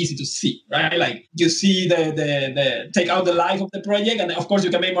very easy to see, right? Like you see the take out the life of the project, and of course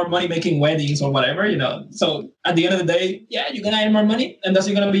you can make more money making weddings or whatever, So at the end of the day, you're gonna earn more money, and that's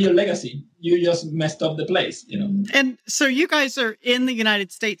gonna be your legacy. You just messed up the place, And so you guys are in the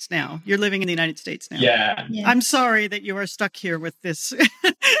United States now. You're living in the United States now. Yeah. I'm sorry that you are stuck here with this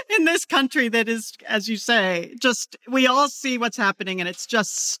in this country that is, as you say, just we all see what's happening and it's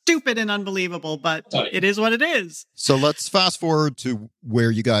just stupid and unbelievable, but it is what it is. So let's fast forward to where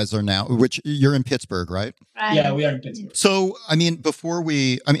you guys are now, which you're in Pittsburgh, right? Yeah, we are in Pittsburgh. So,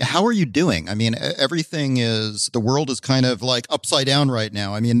 how are you doing? Everything the world is kind of like upside down right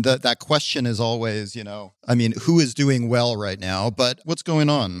now. That question is always, who is doing well right now, but what's going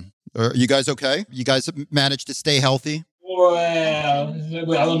on? Are you guys okay? You guys have managed to stay healthy? Well,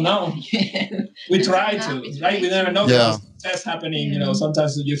 I don't know. We try to, right? We never know. There's tests happening,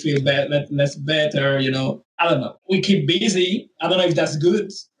 sometimes you feel less better, I don't know. We keep busy. I don't know if that's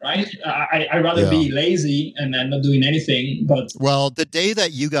good, right? I'd rather be lazy and not doing anything. But the day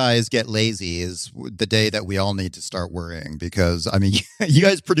that you guys get lazy is the day that we all need to start worrying because, you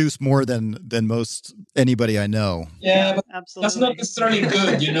guys produce more than most anybody I know. Yeah, but absolutely. That's not necessarily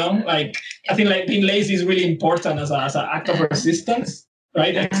good, Like, I think like being lazy is really important as an act of resistance,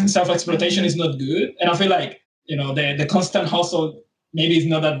 right? Self-exploitation is not good. And I feel like, the constant hustle maybe it's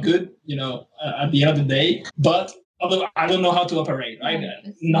not that good, at the end of the day. But although I don't know how to operate, right?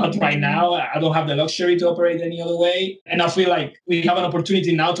 Not right now. I don't have the luxury to operate any other way. And I feel like we have an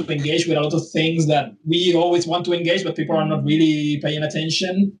opportunity now to engage with a lot of things that we always want to engage, but people are not really paying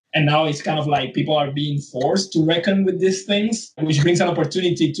attention. And now it's kind of like people are being forced to reckon with these things, which brings an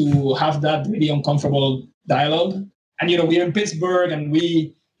opportunity to have that really uncomfortable dialogue. And, we're in Pittsburgh and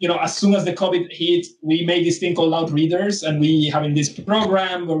we, as soon as the COVID hit, we made this thing called Loud Readers, and we having this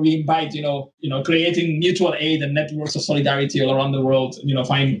program where we invite, creating mutual aid and networks of solidarity all around the world,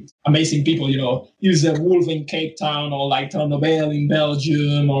 find amazing people, use the Wolf in Cape Town or like Nobel in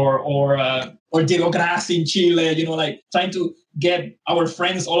Belgium or Diego Grassi in Chile, trying to get our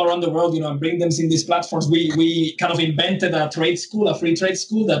friends all around the world, and bring them in these platforms. We kind of invented a free trade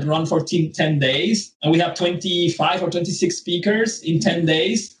school that run for 10 days. And we have 25 or 26 speakers in 10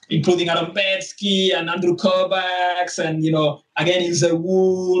 days, including Adam Betsky and Andrew Kovacs and, again, Ilse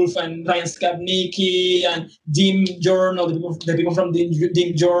Wolf and Ryan Skabnicki and Dim Journal, the people from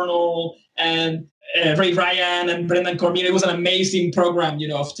Dim Journal and Ray Ryan and Brendan Cormier. It was an amazing program,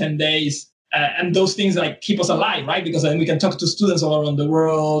 of 10 days. And those things keep us alive, right? Because then we can talk to students all around the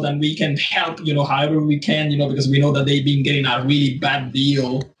world and we can help, however we can, because we know that they've been getting a really bad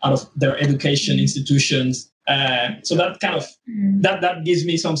deal out of their education institutions. So that kind of, that gives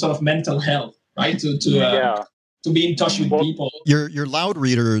me some sort of mental health, right? To be in touch with people. Your Loud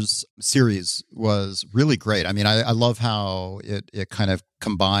Readers series was really great. I love how it kind of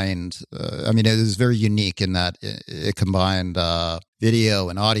combined, it is very unique in that it combined video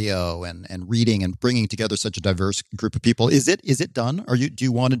and audio and reading and bringing together such a diverse group of people. Is it done? Do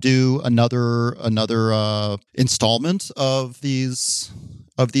you want to do another installment of these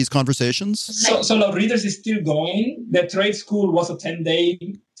conversations? So Loud Readers is still going. The trade school was a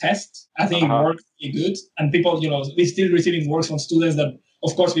 10-day test. I think it worked really good. And people, we're still receiving works from students that,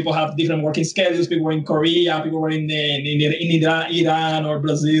 of course, people have different working schedules. People were in Korea, people were in Iran or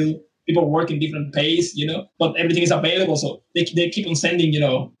Brazil. people work in different pace, but everything is available. So they keep on sending,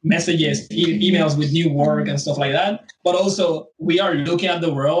 messages, emails with new work and stuff like that. But also we are looking at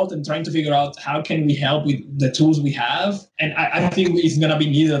the world and trying to figure out how can we help with the tools we have. And I think it's going to be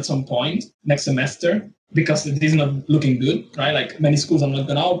needed at some point next semester, because it is not looking good, right? Like many schools are not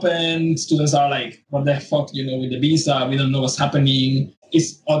going to open. Students are like, what the fuck, with the visa, we don't know what's happening.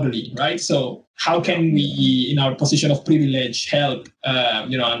 It's ugly, right? So how can we, in our position of privilege, help,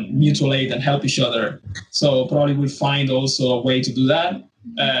 and mutuate and help each other? So probably we'll find also a way to do that.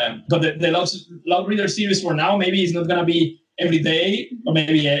 But the Loud Reader series for now, maybe it's not going to be every day, or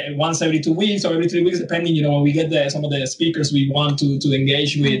maybe once every 2 weeks or every 3 weeks, depending, when we get some of the speakers we want to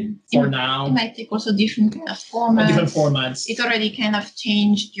engage with for now. It might take also different kind of formats. It already kind of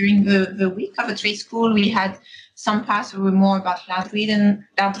changed during the week of a trade school. We had some parts were more about loud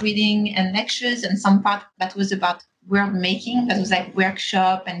reading and lectures, and some part that was about word making, that was like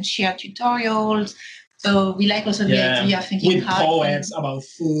workshop and shared tutorials. So we like also the idea of thinking with how poets about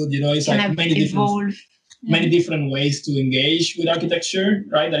food, it's like many different ways to engage with architecture,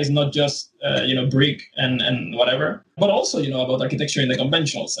 right? That is not just, brick and whatever, but also, about architecture in the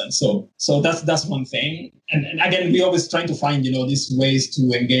conventional sense. So that's one thing. And again, we always trying to find, these ways to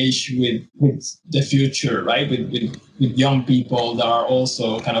engage with the future, right? With young people that are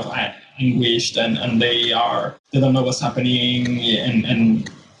also kind of anguished and they don't know what's happening and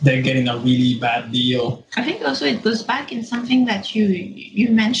they're getting a really bad deal. I think also it goes back in something that you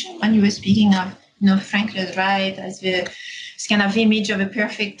mentioned when you were speaking of, Frank Lloyd Wright as this kind of image of a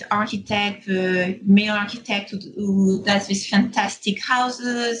perfect architect, the male architect who does these fantastic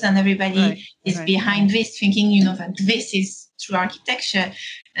houses, and everybody is behind this, thinking, that this is true architecture.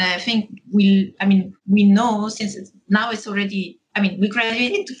 I think we know since now it's already. We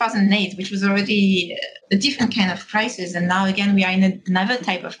graduated in 2008, which was already a different kind of crisis. And now, again, we are in another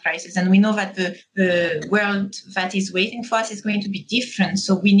type of crisis. And we know that the world that is waiting for us is going to be different.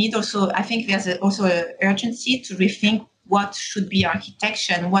 So we need also, I think there's also an urgency to rethink what should be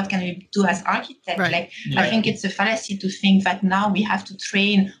architecture and what can we do as architects. I think it's a fallacy to think that now we have to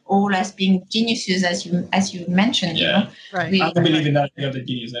train all as being geniuses, as you mentioned. Yeah. Right. I don't believe in that we are the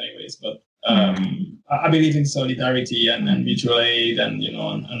genius anyways, but I believe in solidarity and mutual aid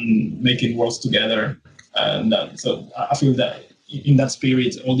and making worlds together. And so I feel that in that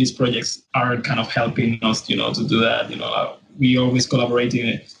spirit, all these projects are kind of helping us, to do that. We always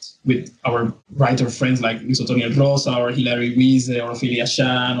collaborating with our writer friends like Luis Antonio Rosa or Hilary Wiese or Ophelia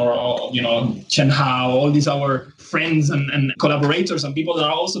Shan or Chen Hao, all these our friends and collaborators and people that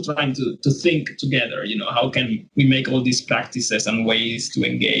are also trying to think together, how can we make all these practices and ways to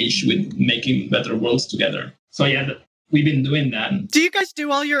engage with making better worlds together. So we've been doing that. Do you guys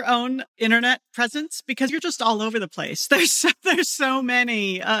do all your own internet presence? Because you're just all over the place. There's so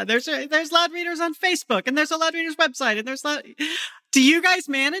many. There's Loud Readers on Facebook, and there's a Loud Readers website, and do you guys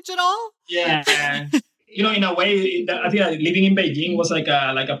manage it all? Yeah. In a way, I think living in Beijing was like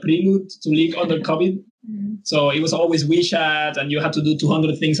a prelude to live under COVID. So it was always WeChat, and you had to do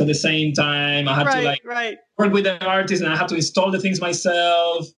 200 things at the same time. I had to work with the artist, and I had to install the things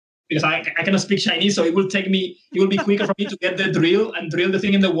myself because I cannot speak Chinese. So it will be quicker for me to get the drill and drill the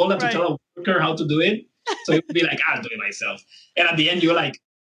thing in the wall than to tell a worker how to do it. So it would be like, I'll do it myself. And at the end, you're like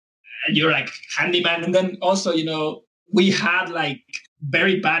handyman. And then also, we had like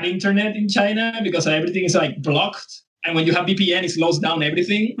very bad internet in China because everything is like blocked. And when you have VPN, it slows down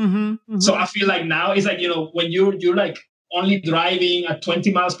everything. So I feel like now it's like, when you're like only driving at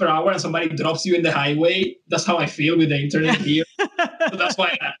 20 miles per hour and somebody drops you in the highway, that's how I feel with the internet here. So that's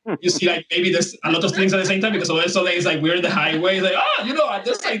why you see like maybe there's a lot of things at the same time because also it's like we're in the highway, like, I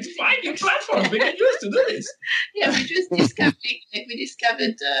just like find new platforms. We can use to do this. Yeah, we just discovered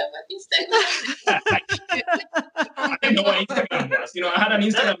Instagram. I didn't know what Instagram was. I had an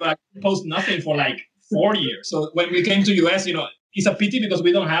Instagram but I post nothing for like 4 years. So when we came to US, it's a pity because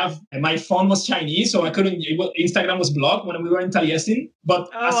we don't have, my phone was Chinese, so I couldn't, Instagram was blocked when we were in Taliesin. But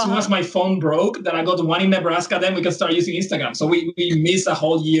as soon as my phone broke, then I got one in Nebraska, then we can start using Instagram. So we missed a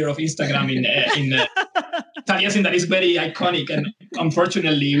whole year of Instagram in Taliesin that is very iconic. And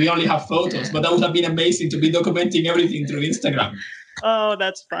unfortunately, we only have photos, but that would have been amazing to be documenting everything through Instagram. Oh,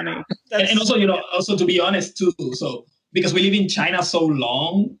 that's funny. And also, also to be honest too, so because we live in China so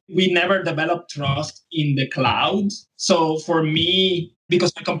long, we never developed trust in the cloud. So for me,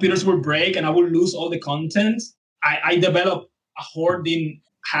 because my computers would break and I would lose all the content, I developed a hoarding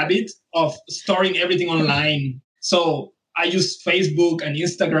habit of storing everything online. So I use Facebook and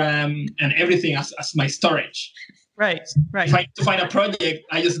Instagram and everything as my storage. Right. If I need to find a project,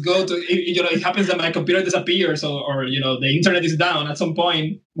 I just go to, it happens that my computer disappears or the internet is down. At some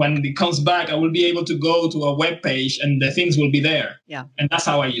point, when it comes back, I will be able to go to a web page and the things will be there. Yeah. And that's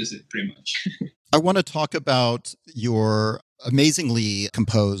how I use it pretty much. I want to talk about your amazingly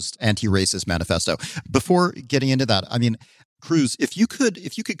composed anti-racist manifesto. Before getting into that, I mean, Cruz, if you could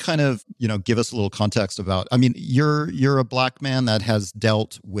kind of, give us a little context about, I mean, you're a Black man that has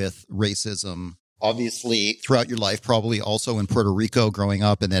dealt with racism, obviously, throughout your life, probably also in Puerto Rico growing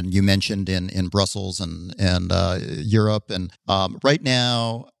up, and then you mentioned in Brussels and Europe. And right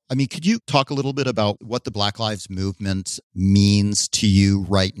now, I mean, could you talk a little bit about what the Black Lives Movement means to you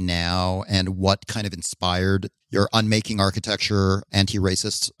right now and what kind of inspired your Unmaking Architecture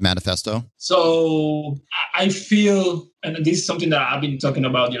Anti-Racist Manifesto? So I feel, and this is something that I've been talking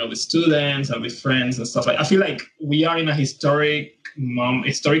about, with students and with friends and stuff I feel like we are in a historic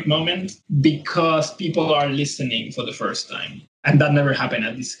moment because people are listening for the first time. And that never happened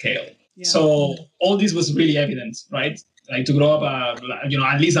at this scale. Yeah. So all this was really evident, right? Like to grow up,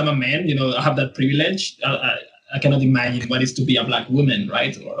 at least I'm a man, I have that privilege. I cannot imagine what it is to be a Black woman,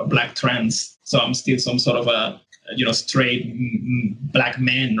 right? Or a Black trans. So I'm still some sort of a, straight Black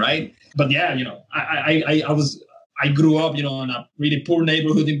man, right? But yeah, I grew up, in a really poor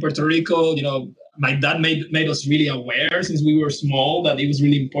neighborhood in Puerto Rico. My dad made us really aware since we were small that it was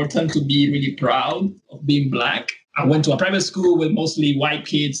really important to be really proud of being Black. I went to a private school with mostly white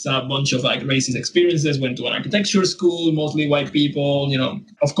kids, a bunch of racist experiences, went to an architecture school, mostly white people,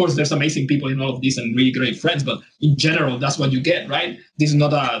 Of course, there's amazing people in all of this and really great friends, but in general, that's what you get, right? This is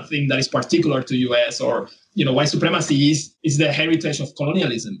not a thing that is particular to US or, white supremacy is the heritage of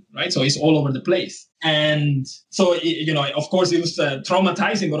colonialism, right? So it's all over the place. And so, of course, it was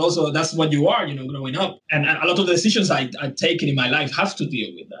traumatizing, but also that's what you are, growing up. And a lot of the decisions I've taken in my life have to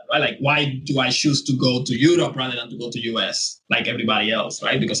deal with that, right? Like, why do I choose to go to Europe rather than to go to US like everybody else,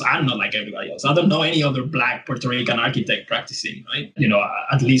 right? Because I'm not like everybody else. I don't know any other Black Puerto Rican architect practicing, right?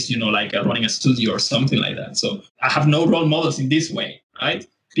 At least, running a studio or something like that. So I have no role models in this way, right?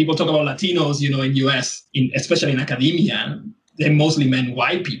 People talk about Latinos, in US, especially in academia, they mostly meant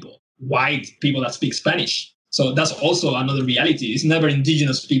white people that speak Spanish. So that's also another reality. It's never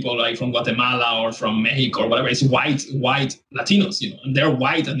indigenous people like from Guatemala or from Mexico or whatever. It's white Latinos, and they're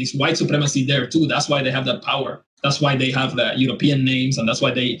white, and it's white supremacy there too. That's why they have that power. That's why they have the European names, and that's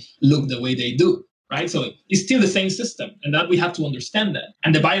why they look the way they do. Right. So it's still the same system, and that we have to understand that.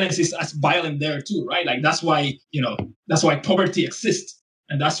 And the violence is as violent there too, right? Like that's why poverty exists.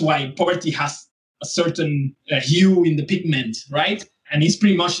 And that's why poverty has a certain hue in the pigment, right? And it's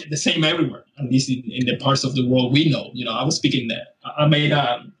pretty much the same everywhere, at least in the parts of the world we know. I was speaking there. I made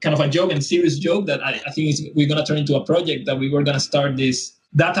a kind of a joke and serious joke that I think we're going to turn into a project that we were going to start this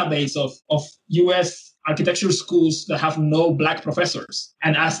database of U.S. architecture schools that have no Black professors.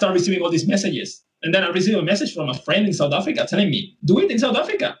 And I start receiving all these messages. And then I received a message from a friend in South Africa telling me, do it in South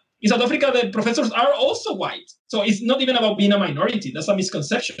Africa. In South Africa, the professors are also white. So it's not even about being a minority. That's a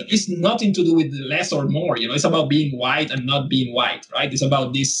misconception. It's nothing to do with less or more. It's about being white and not being white, right? It's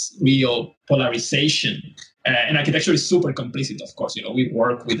about this real polarization. And architecture is super complicit, of course. We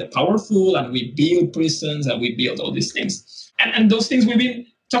work with the powerful and we build prisons and we build all these things. And those things we've been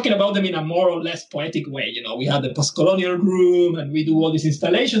talking about them in a more or less poetic way. We have the post-colonial room and we do all these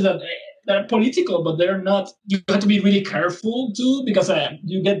installations that are political, but they're not. You have to be really careful too, because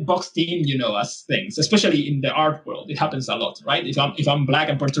you get boxed in, as things, especially in the art world. It happens a lot, right? If I'm Black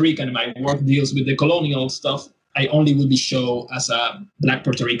and Puerto Rican and my work deals with the colonial stuff, I only will be shown as a Black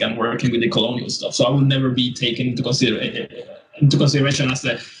Puerto Rican working with the colonial stuff. So I will never be taken into consideration as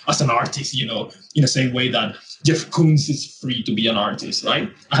an artist, in the same way that Jeff Koons is free to be an artist, right?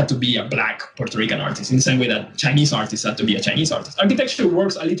 I had to be a Black Puerto Rican artist in the same way that Chinese artists had to be a Chinese artist. Architecture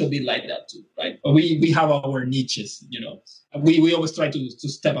works a little bit like that too, right? But we have our niches, We always try to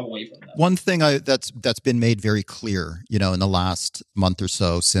step away from that. One thing that's been made very clear, in the last month or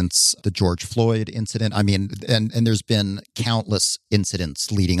so since the George Floyd incident, I mean, and there's been countless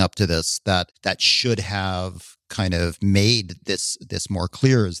incidents leading up to this that should have kind of made this more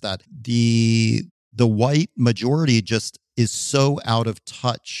clear, is that the white majority just is so out of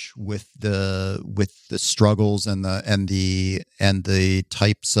touch with the struggles and the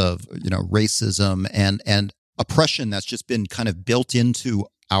types of racism and oppression that's just been kind of built into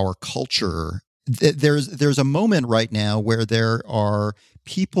our culture. There's a moment right now where there are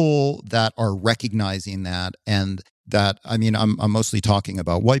people that are recognizing that, and that, I mean, I'm mostly talking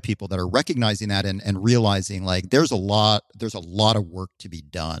about white people that are recognizing that and realizing like there's a lot of work to be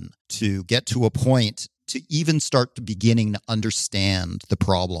done to get to a point to even start beginning to understand the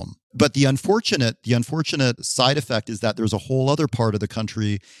problem But the unfortunate side effect is that there's a whole other part of the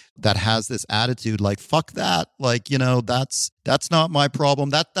country that has this attitude like, fuck that. Like, that's not my problem.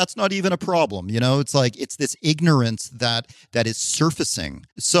 That's not even a problem. It's like, it's this ignorance that is surfacing.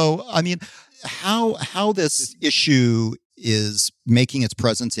 So, I mean, how this issue is making its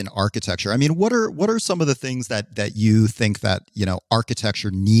presence in architecture. I mean, what are some of the things that you think that,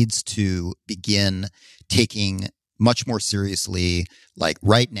 architecture needs to begin taking much more seriously, like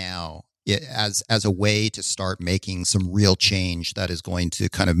right now, as a way to start making some real change that is going to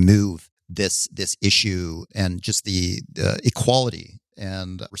kind of move this issue and just the equality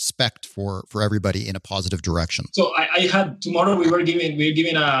and respect for everybody in a positive direction? So I had tomorrow we're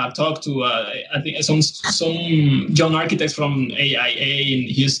giving a talk to I think some young architects from AIA in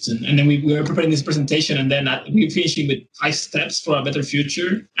Houston, and then we were preparing this presentation, and then we're finishing with 5 steps for a better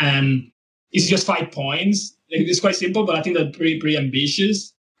future, and it's just 5 points. It's quite simple, but I think they're pretty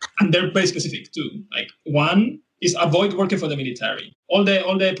ambitious, and they're very specific too. Like, one is avoid working for the military. All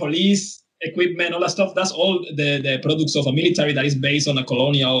the police equipment, all that stuff, that's all the products of a military that is based on a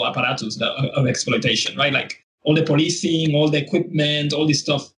colonial apparatus of exploitation, right? Like all the policing, all the equipment, all this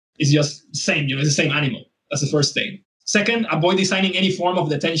stuff is just the same, it's the same animal. That's the first thing. Second, avoid designing any form of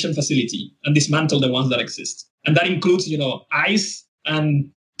detention facility and dismantle the ones that exist. And that includes, ICE and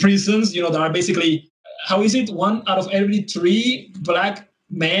prisons, that are basically, how is it? 1 out of every 3 Black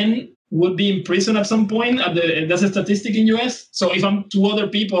men would be in prison at some point. That's a statistic in US. So if I'm 2 other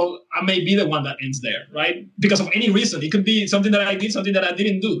people, I may be the one that ends there, right? Because of any reason. It could be something that I did, something that I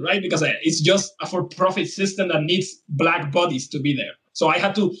didn't do, right? Because it's just a for-profit system that needs Black bodies to be there. So I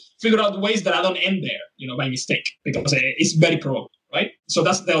had to figure out ways that I don't end there, by mistake, because it's very provocative, right? So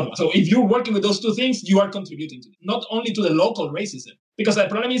that's the other one. So if you're working with those 2 things, you are contributing to it, not only to the local racism. Because the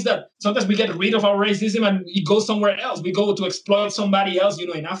problem is that sometimes we get rid of our racism and it goes somewhere else. We go to exploit somebody else,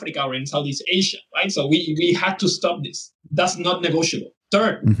 in Africa or in Southeast Asia, right? So we had to stop this. That's not negotiable.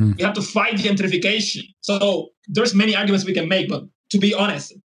 Third, we have to fight gentrification. So there's many arguments we can make, but to be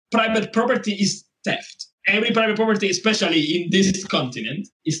honest, private property is theft. Every private property, especially in this continent,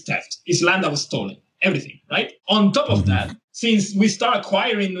 is theft. It's land that was stolen. Everything, right? On top of that, since we start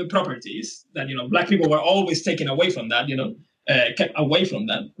acquiring properties that, Black people were always taken away from that, kept away from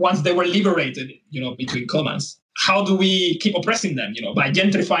them once they were liberated, between commas. How do we keep oppressing them? By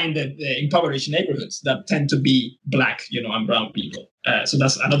gentrifying the impoverished neighborhoods that tend to be Black, and brown people. So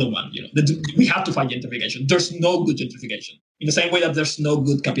that's another one. We have to fight gentrification. There's no good gentrification. In the same way that there's no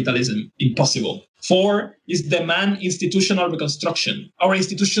good capitalism, impossible. 4 is demand institutional reconstruction. Our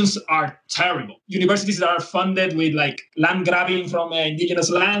institutions are terrible. Universities that are funded with land grabbing from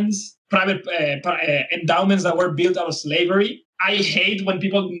indigenous lands, private endowments that were built out of slavery. I hate when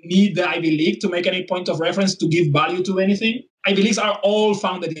people need the Ivy League to make any point of reference to give value to anything. Ivy Leagues are all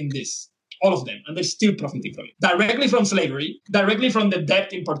founded in this. All of them, and they're still profiting from it. Directly from slavery, directly from the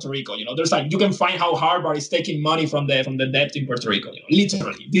debt in Puerto Rico. There's you can find how Harvard is taking money from the debt in Puerto Rico.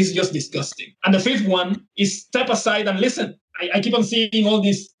 Literally, this is just disgusting. And the 5th one is step aside and listen. I keep on seeing all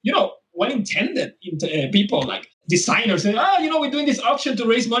these, well-intended people like designers saying, we're doing this auction to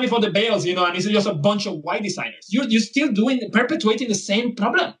raise money for the bales, and it's just a bunch of white designers. You're still perpetuating the same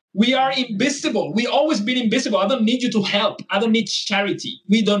problem. We are invisible. We always been invisible. I don't need you to help. I don't need charity.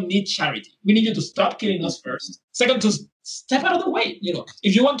 We don't need charity. We need you to stop killing us first. Second, to step out of the way.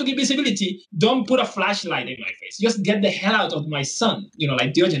 If you want to give visibility, don't put a flashlight in my face. Just get the hell out of my sun,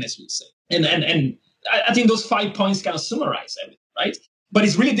 like Diogenes would say. And I think those 5 points kind of summarize everything, right? But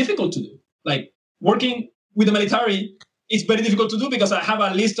it's really difficult to do. Like working with the military, it's very difficult to do because I have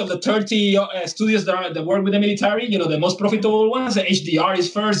a list of the 30 studios that work with the military, the most profitable ones. HDR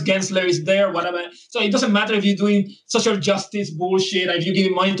is first, Gensler is there, whatever. So it doesn't matter if you're doing social justice bullshit, if you're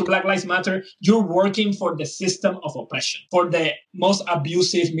giving money to Black Lives Matter, you're working for the system of oppression, for the most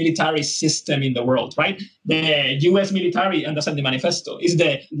abusive military system in the world, right? The US military, and that's in the manifesto, is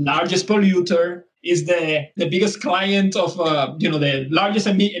the largest polluter, is the biggest client of, the largest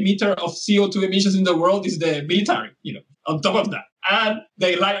emitter of CO2 emissions in the world is the military, on top of that. And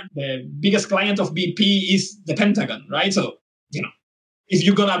the biggest client of BP is the Pentagon, right? So, if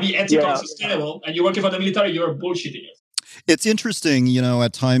you're going to be ethical and sustainable and you're working for the military, you're bullshitting it. It's interesting,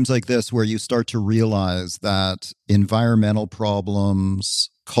 at times like this where you start to realize that environmental problems,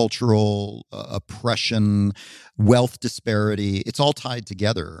 cultural oppression, wealth disparity, it's all tied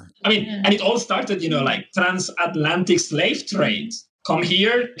together. And it all started, transatlantic slave trades. Come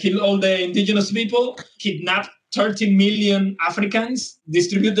here, kill all the indigenous people, kidnap 30 million Africans,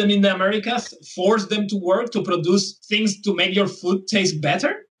 distribute them in the Americas, force them to work to produce things to make your food taste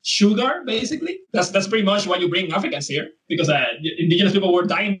better. sugar, basically. That's pretty much why you bring Africans here, because indigenous people were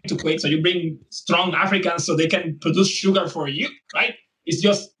dying to quit. So you bring strong Africans so they can produce sugar for you, right? It's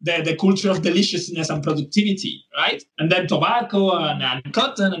just the culture of deliciousness and productivity, right? And then tobacco and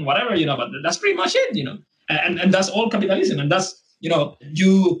cotton and whatever, but that's pretty much it, And that's all capitalism. And that's,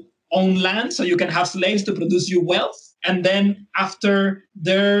 you own land so you can have slaves to produce you wealth. And then after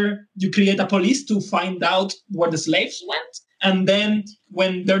there, you create a police to find out where the slaves went. And then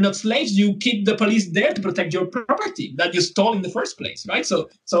when they're not slaves, you keep the police there to protect your property that you stole in the first place, right? So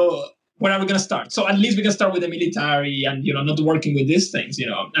where are we going to start? So at least we can start with the military and, not working with these things,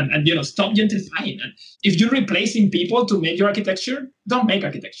 and stop gentrifying. And if you're replacing people to make your architecture, don't make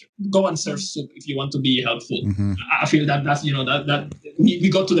architecture. Go and serve soup if you want to be helpful. Mm-hmm. I feel that's, that we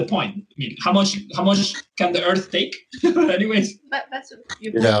got to the point. I mean, how much can the earth take? Anyways. But that's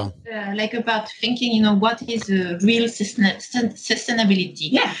like about thinking, what is real sustainability?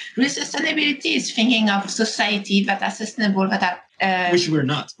 Yeah. Real sustainability is thinking of society that are sustainable, that are... which we're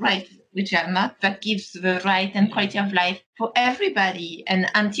not. Right. Which are not, that gives the right and quality of life for everybody. And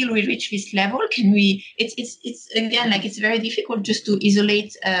until we reach this level, it's again, like, it's very difficult just to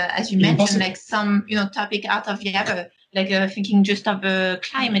isolate, as you mentioned, like some, topic out of the other, like thinking just of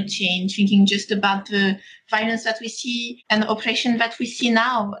climate change, thinking just about the violence that we see and oppression that we see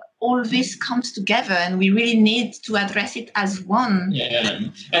now. All this comes together, and we really need to address it as one. Yeah,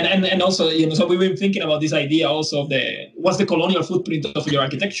 and also, so we've been thinking about this idea also of what's the colonial footprint of your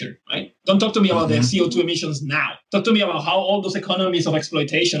architecture, right? Don't talk to me about the CO2 emissions now. Talk to me about how all those economies of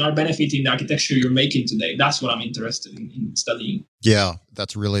exploitation are benefiting the architecture you're making today. That's what I'm interested in studying. Yeah,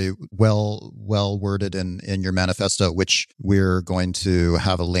 that's really well worded in your manifesto, which we're going to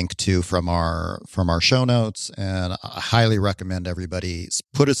have a link to from our show notes, and I highly recommend everybody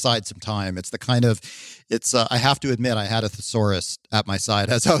put aside some time. It's the kind of, I have to admit, I had a thesaurus at my side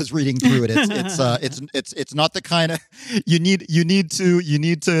as I was reading through it. It's not the kind of, you need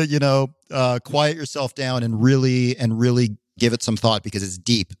to quiet yourself down and really give it some thought, because it's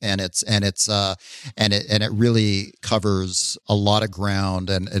deep and it really covers a lot of ground,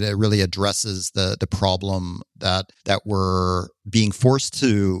 and it really addresses the problem that we're being forced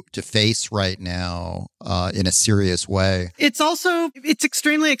to face right now in a serious way. It's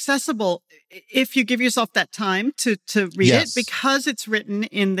extremely accessible if you give yourself that time to read it, because it's written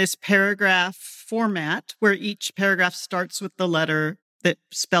in this paragraph format where each paragraph starts with the letter that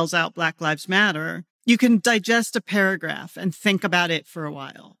spells out Black Lives Matter. You can digest a paragraph and think about it for a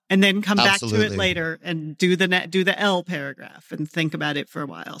while, and then come back to it later and do the L paragraph and think about it for a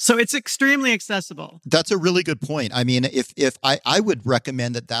while. So it's extremely accessible. That's a really good point. I mean, if I would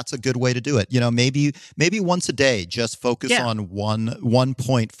recommend that's a good way to do it. Maybe once a day, just focus on one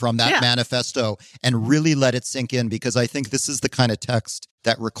point from that manifesto and really let it sink in, because I think this is the kind of text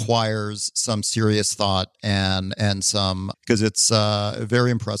that requires some serious thought and some, because it's very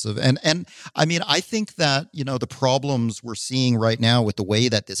impressive. And I mean, I think that, the problems we're seeing right now with the way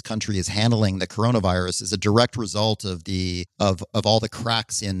that this country is handling the coronavirus is a direct result of all the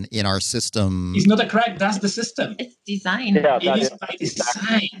cracks in our system. It's not a crack, that's the system. It's design. Yeah, it is by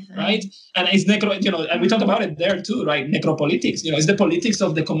design, right? And it's and we talked about it there too, right? Necropolitics, it's the politics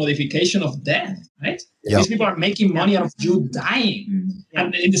of the commodification of death, right? Yep. These people are making money out of you dying. Mm-hmm.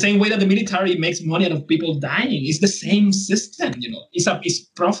 And in the same way that the military makes money out of people dying, it's the same system, it's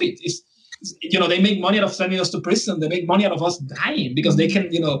profit. They make money out of sending us to prison. They make money out of us dying because they can,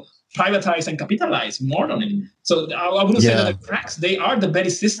 privatize and capitalize more on it. So I wouldn't say that the cracks, they are the very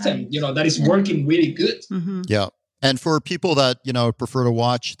system, that is working really good. Mm-hmm. Yeah. And for people that, prefer to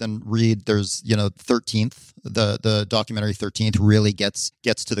watch, then read, there's, 13th, the documentary 13th really gets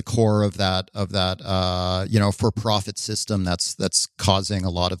to the core of that, for-profit system that's causing a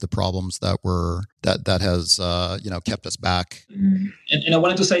lot of the problems that has, kept us back. And I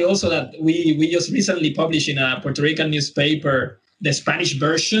wanted to say also that we just recently published in a Puerto Rican newspaper the Spanish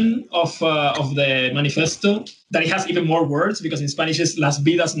version of the manifesto, that it has even more words, because in Spanish is Las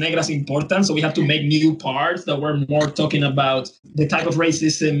Vidas Negras Importan. So we have to make new parts that were more talking about the type of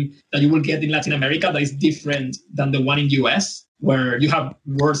racism that you will get in Latin America that is different than the one in US, where you have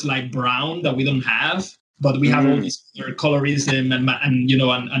words like brown that we don't have, but we have all this colorism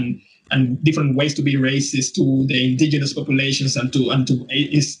and different ways to be racist to the indigenous populations and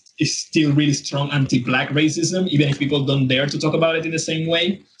is still really strong anti-Black racism, even if people don't dare to talk about it in the same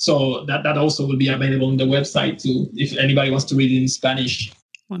way. So that also will be available on the website too, if anybody wants to read it in Spanish.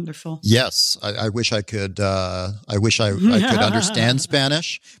 Wonderful. Yes, I wish I could. I wish I could understand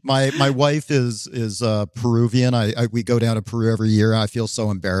Spanish. My wife is Peruvian. We go down to Peru every year. I feel so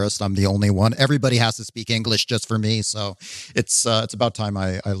embarrassed. I'm the only one. Everybody has to speak English just for me. So it's about time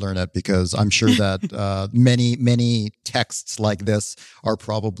I learn it, because I'm sure that many texts like this are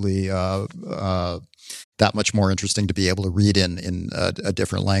probably that much more interesting to be able to read in a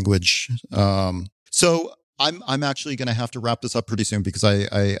different language. So I'm actually going to have to wrap this up pretty soon, because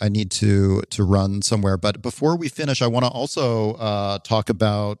I need to run somewhere. But before we finish, I want to also talk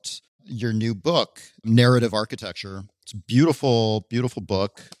about your new book, Narrative Architecture. It's a beautiful, beautiful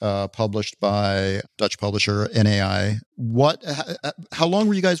book published by Dutch publisher NAI. How long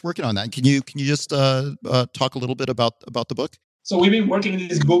were you guys working on that? Can you just talk a little bit about the book? So we've been working on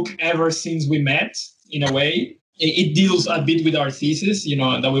this book ever since we met, in a way. It deals a bit with our thesis,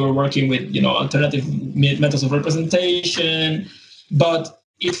 that we were working with, alternative methods of representation, but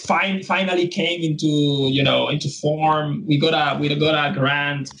it finally came into form. We got a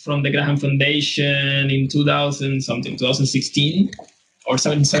grant from the Graham Foundation in 2016 or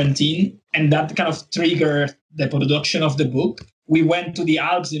 17, and that kind of triggered the production of the book. We went to the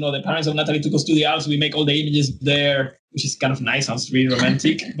Alps, the parents of Nathalie took us to the Alps. We make all the images there, which is kind of nice, sounds really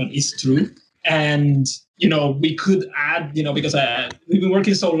romantic, but it's true. And we could add, because we've been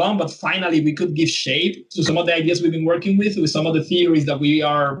working so long, but finally we could give shape to some of the ideas we've been working with some of the theories that we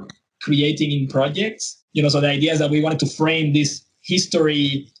are creating in projects. So the idea is that we wanted to frame this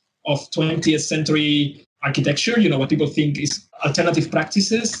history of 20th century architecture, what people think is alternative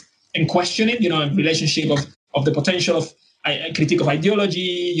practices, and question it, in relationship of the potential of a critique of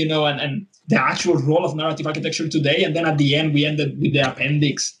ideology, and the actual role of narrative architecture today. And then at the end, we ended with the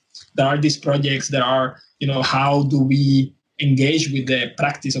appendix. There are these projects that are, how do we engage with the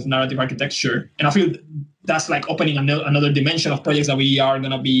practice of narrative architecture? And I feel that's like opening another dimension of projects that we are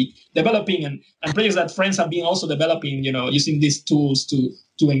going to be developing, and projects that friends have been also developing, using these tools to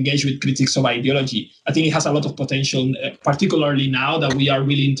engage with critiques of ideology. I think it has a lot of potential, particularly now that we are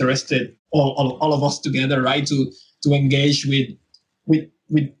really interested, all of us together, right, to engage with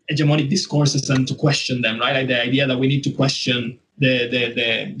hegemonic discourses and to question them, right? Like the idea that we need to question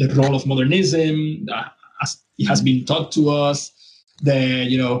the role of modernism as it has been taught to us,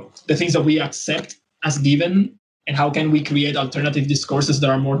 the things that we accept as given, and how can we create alternative discourses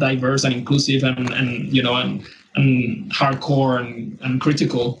that are more diverse and inclusive and hardcore and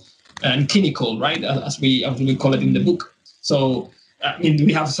critical and clinical, right? As we call it in the book. So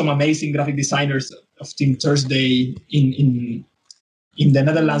we have some amazing graphic designers of Team Thursday in the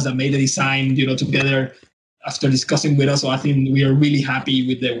Netherlands that made the design, together after discussing with us. So I think we are really happy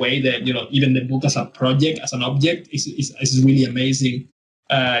with the way that, even the book as a project, as an object is really amazing.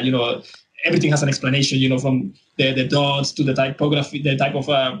 Everything has an explanation, from the dots to the typography, the type of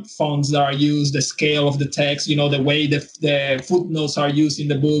fonts that are used, the scale of the text, the way the footnotes are used in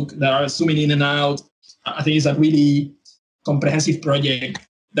the book that are zooming in and out. I think it's a really comprehensive project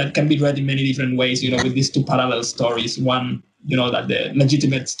that can be read in many different ways, with these two parallel stories. One, that the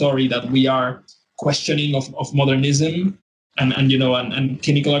legitimate story that we are questioning of modernism and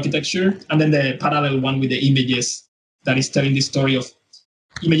clinical architecture, and then the parallel one with the images that is telling the story of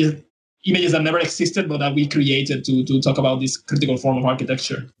images that never existed, but that we created to talk about this critical form of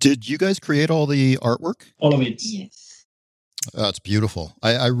architecture. Did you guys create all the artwork? All of it. Yes. Oh, it's beautiful.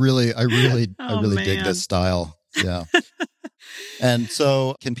 I really dig this style. Yeah. And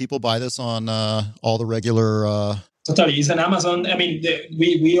so can people buy this on all the regular... Totally. It's on Amazon. I mean,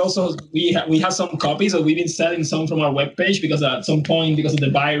 we have some copies, so we've been selling some from our webpage, because at some point, because of the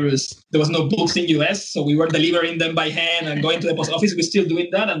virus, there was no books in US. So we were delivering them by hand and going to the post office. We're still doing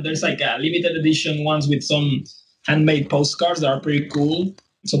that. And there's like a limited edition ones with some handmade postcards that are pretty cool.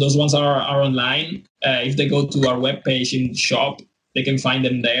 So those ones are online. If they go to our webpage in shop, they can find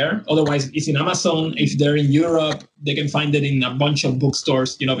them there. Otherwise, it's in Amazon. If they're in Europe, they can find it in a bunch of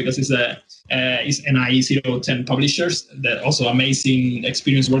bookstores, because it's NI 010 publishers. That also amazing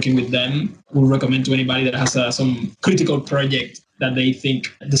experience working with them. We'll recommend to anybody that has some critical project that they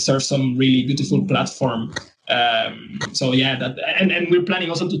think deserves some really beautiful platform. So yeah, and we're planning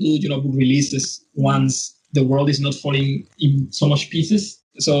also to do, book releases once the world is not falling in so much pieces.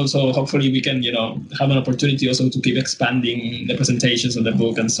 So hopefully we can, have an opportunity also to keep expanding the presentations of the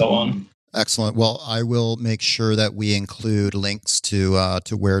book and so on. Excellent. Well, I will make sure that we include links to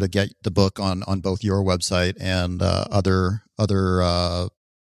where to get the book on both your website and other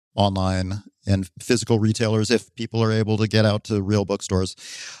online and physical retailers, if people are able to get out to real bookstores.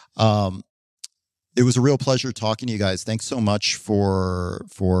 It was a real pleasure talking to you guys. Thanks so much for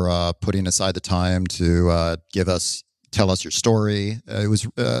putting aside the time to give us tell us your story. It was,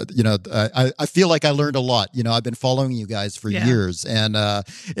 I feel like I learned a lot. I've been following you guys for years, and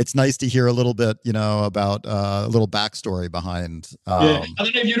it's nice to hear a little bit, about a little backstory behind. I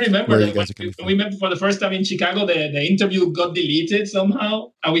don't know if you remember when we met for the first time in Chicago, the interview got deleted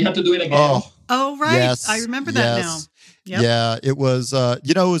somehow, and we had to do it again. Oh, right. Yes, I remember that now. Yep. Yeah, it was,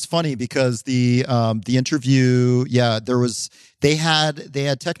 it was funny because the interview, they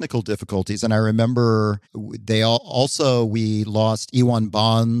had technical difficulties. And I remember we lost Ewan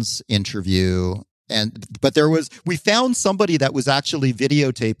Bond's interview. But we found somebody that was actually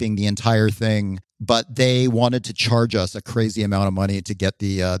videotaping the entire thing, but they wanted to charge us a crazy amount of money to get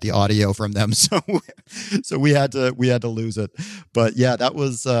the audio from them. So we had to lose it. But yeah, that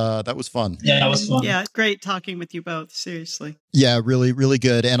was fun. Yeah, that was fun. Yeah, great talking with you both. Seriously. Yeah, really, really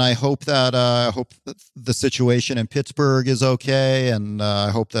good. And I hope that the situation in Pittsburgh is okay, and I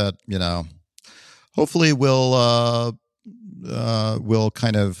hope that hopefully we'll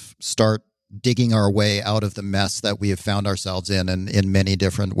kind of start digging our way out of the mess that we have found ourselves in many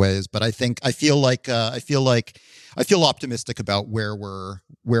different ways. But I feel optimistic about where we're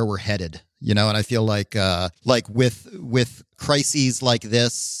headed, and I feel like with crises like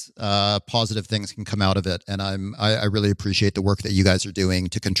this, positive things can come out of it. And I really appreciate the work that you guys are doing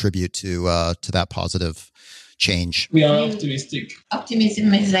to contribute to that positive change. We are optimistic.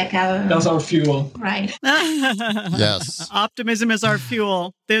 Optimism is that's our fuel. Right. Yes. Optimism is our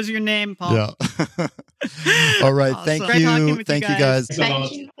fuel. There's your name, Paul. Yeah. All right. Awesome. Thank Great you. Thank you guys.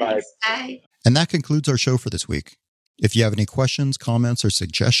 Thank you. Bye. Bye. And that concludes our show for this week. If you have any questions, comments, or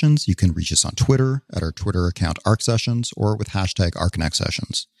suggestions, you can reach us on Twitter at our Twitter account ArcSessions or with hashtag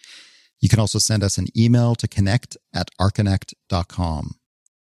ArcConnectSessions. You can also send us an email to connect@arconnect.com.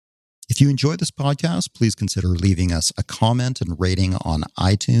 If you enjoy this podcast, please consider leaving us a comment and rating on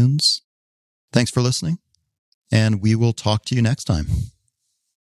iTunes. Thanks for listening, and we will talk to you next time.